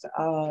lost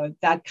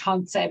that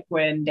concept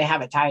when they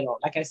have a title.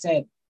 Like I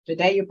said, the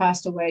day you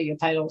passed away, your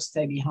title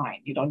stay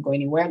behind. You don't go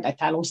anywhere. That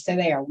title stay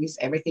there with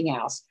everything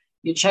else.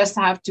 You just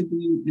have to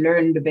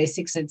learn the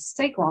basics and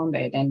stay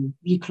grounded and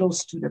be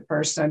close to the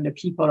person, the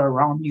people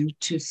around you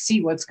to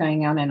see what's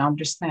going on and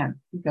understand.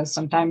 Because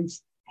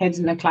sometimes heads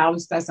in the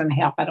clouds doesn't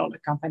help at all the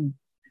company.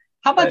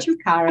 How about you,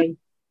 Carrie?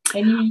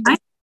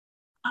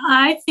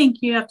 I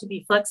think you have to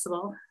be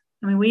flexible.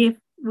 I mean,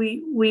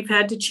 we've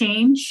had to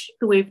change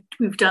the way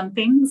we've done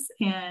things,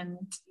 and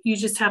you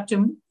just have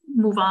to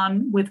move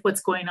on with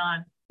what's going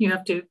on. You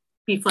have to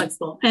be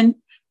flexible, and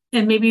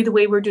maybe the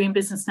way we're doing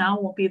business now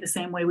won't be the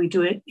same way we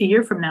do it a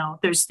year from now.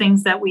 There's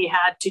things that we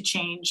had to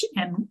change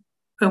and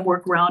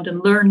work around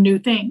and learn new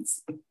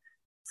things.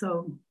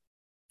 So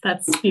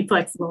that's be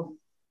flexible.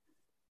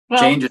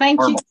 Well, thank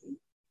you.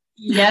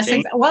 Yes.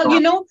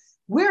 Well,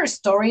 we're a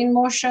story in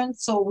motion,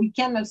 so we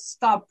cannot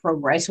stop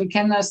progress. We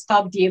cannot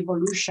stop the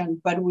evolution,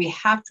 but we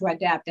have to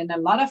adapt. And a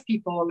lot of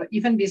people,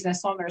 even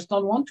business owners,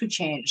 don't want to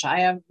change.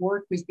 I have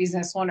worked with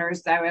business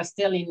owners that were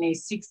still in their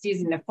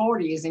 60s, in their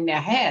 40s, in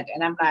their head.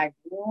 And I'm like,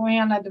 we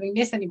are not doing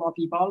this anymore,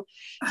 people.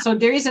 So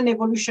there is an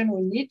evolution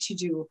we need to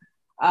do.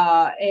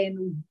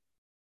 And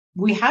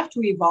we have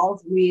to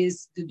evolve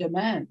with the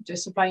demand, the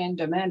supply and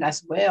demand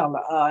as well,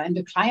 and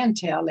the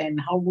clientele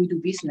and how we do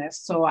business.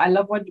 So I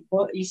love what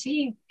you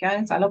see,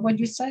 guys. I love what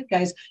you said,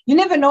 guys. You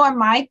never know. I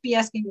might be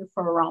asking you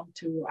for a round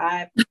two.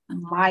 I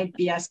might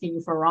be asking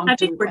you for a round two. I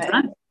think we're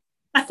done.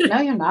 No,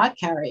 you're not,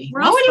 Carrie.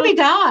 How will you be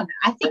done?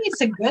 I think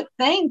it's a good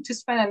thing to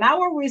spend an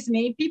hour with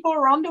me. People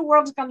around the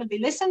world are going to be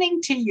listening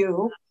to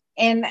you,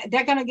 and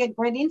they're going to get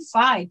great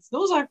insights.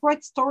 Those are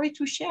great stories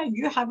to share.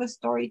 You have a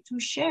story to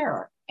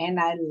share. And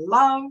I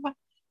love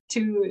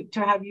to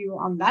have you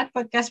on that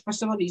podcast.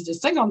 First of all, it's the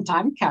second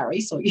time,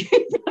 Carrie. So you're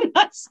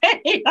not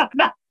saying I'm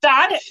not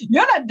done.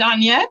 You're not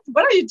done yet.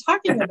 What are you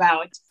talking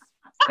about?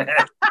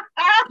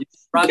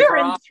 You're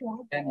in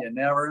trouble. And you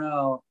never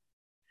know.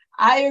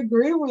 I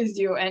agree with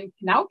you. And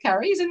now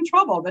Carrie's in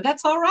trouble, but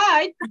that's all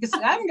right because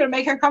I'm going to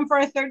make her come for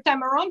a third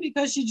time around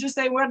because she just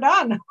said we're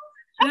done.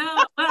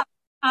 No,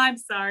 I'm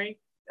sorry.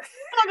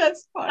 Oh,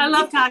 that's fine. I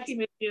love talking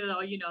with you,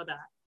 though. You know that.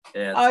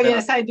 Yeah,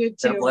 yes, I do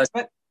too.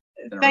 But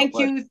thank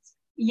you.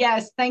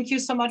 Yes, thank you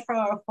so much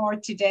for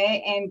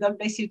today. And God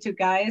bless you two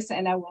guys.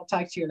 And I will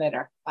talk to you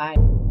later.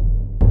 Bye.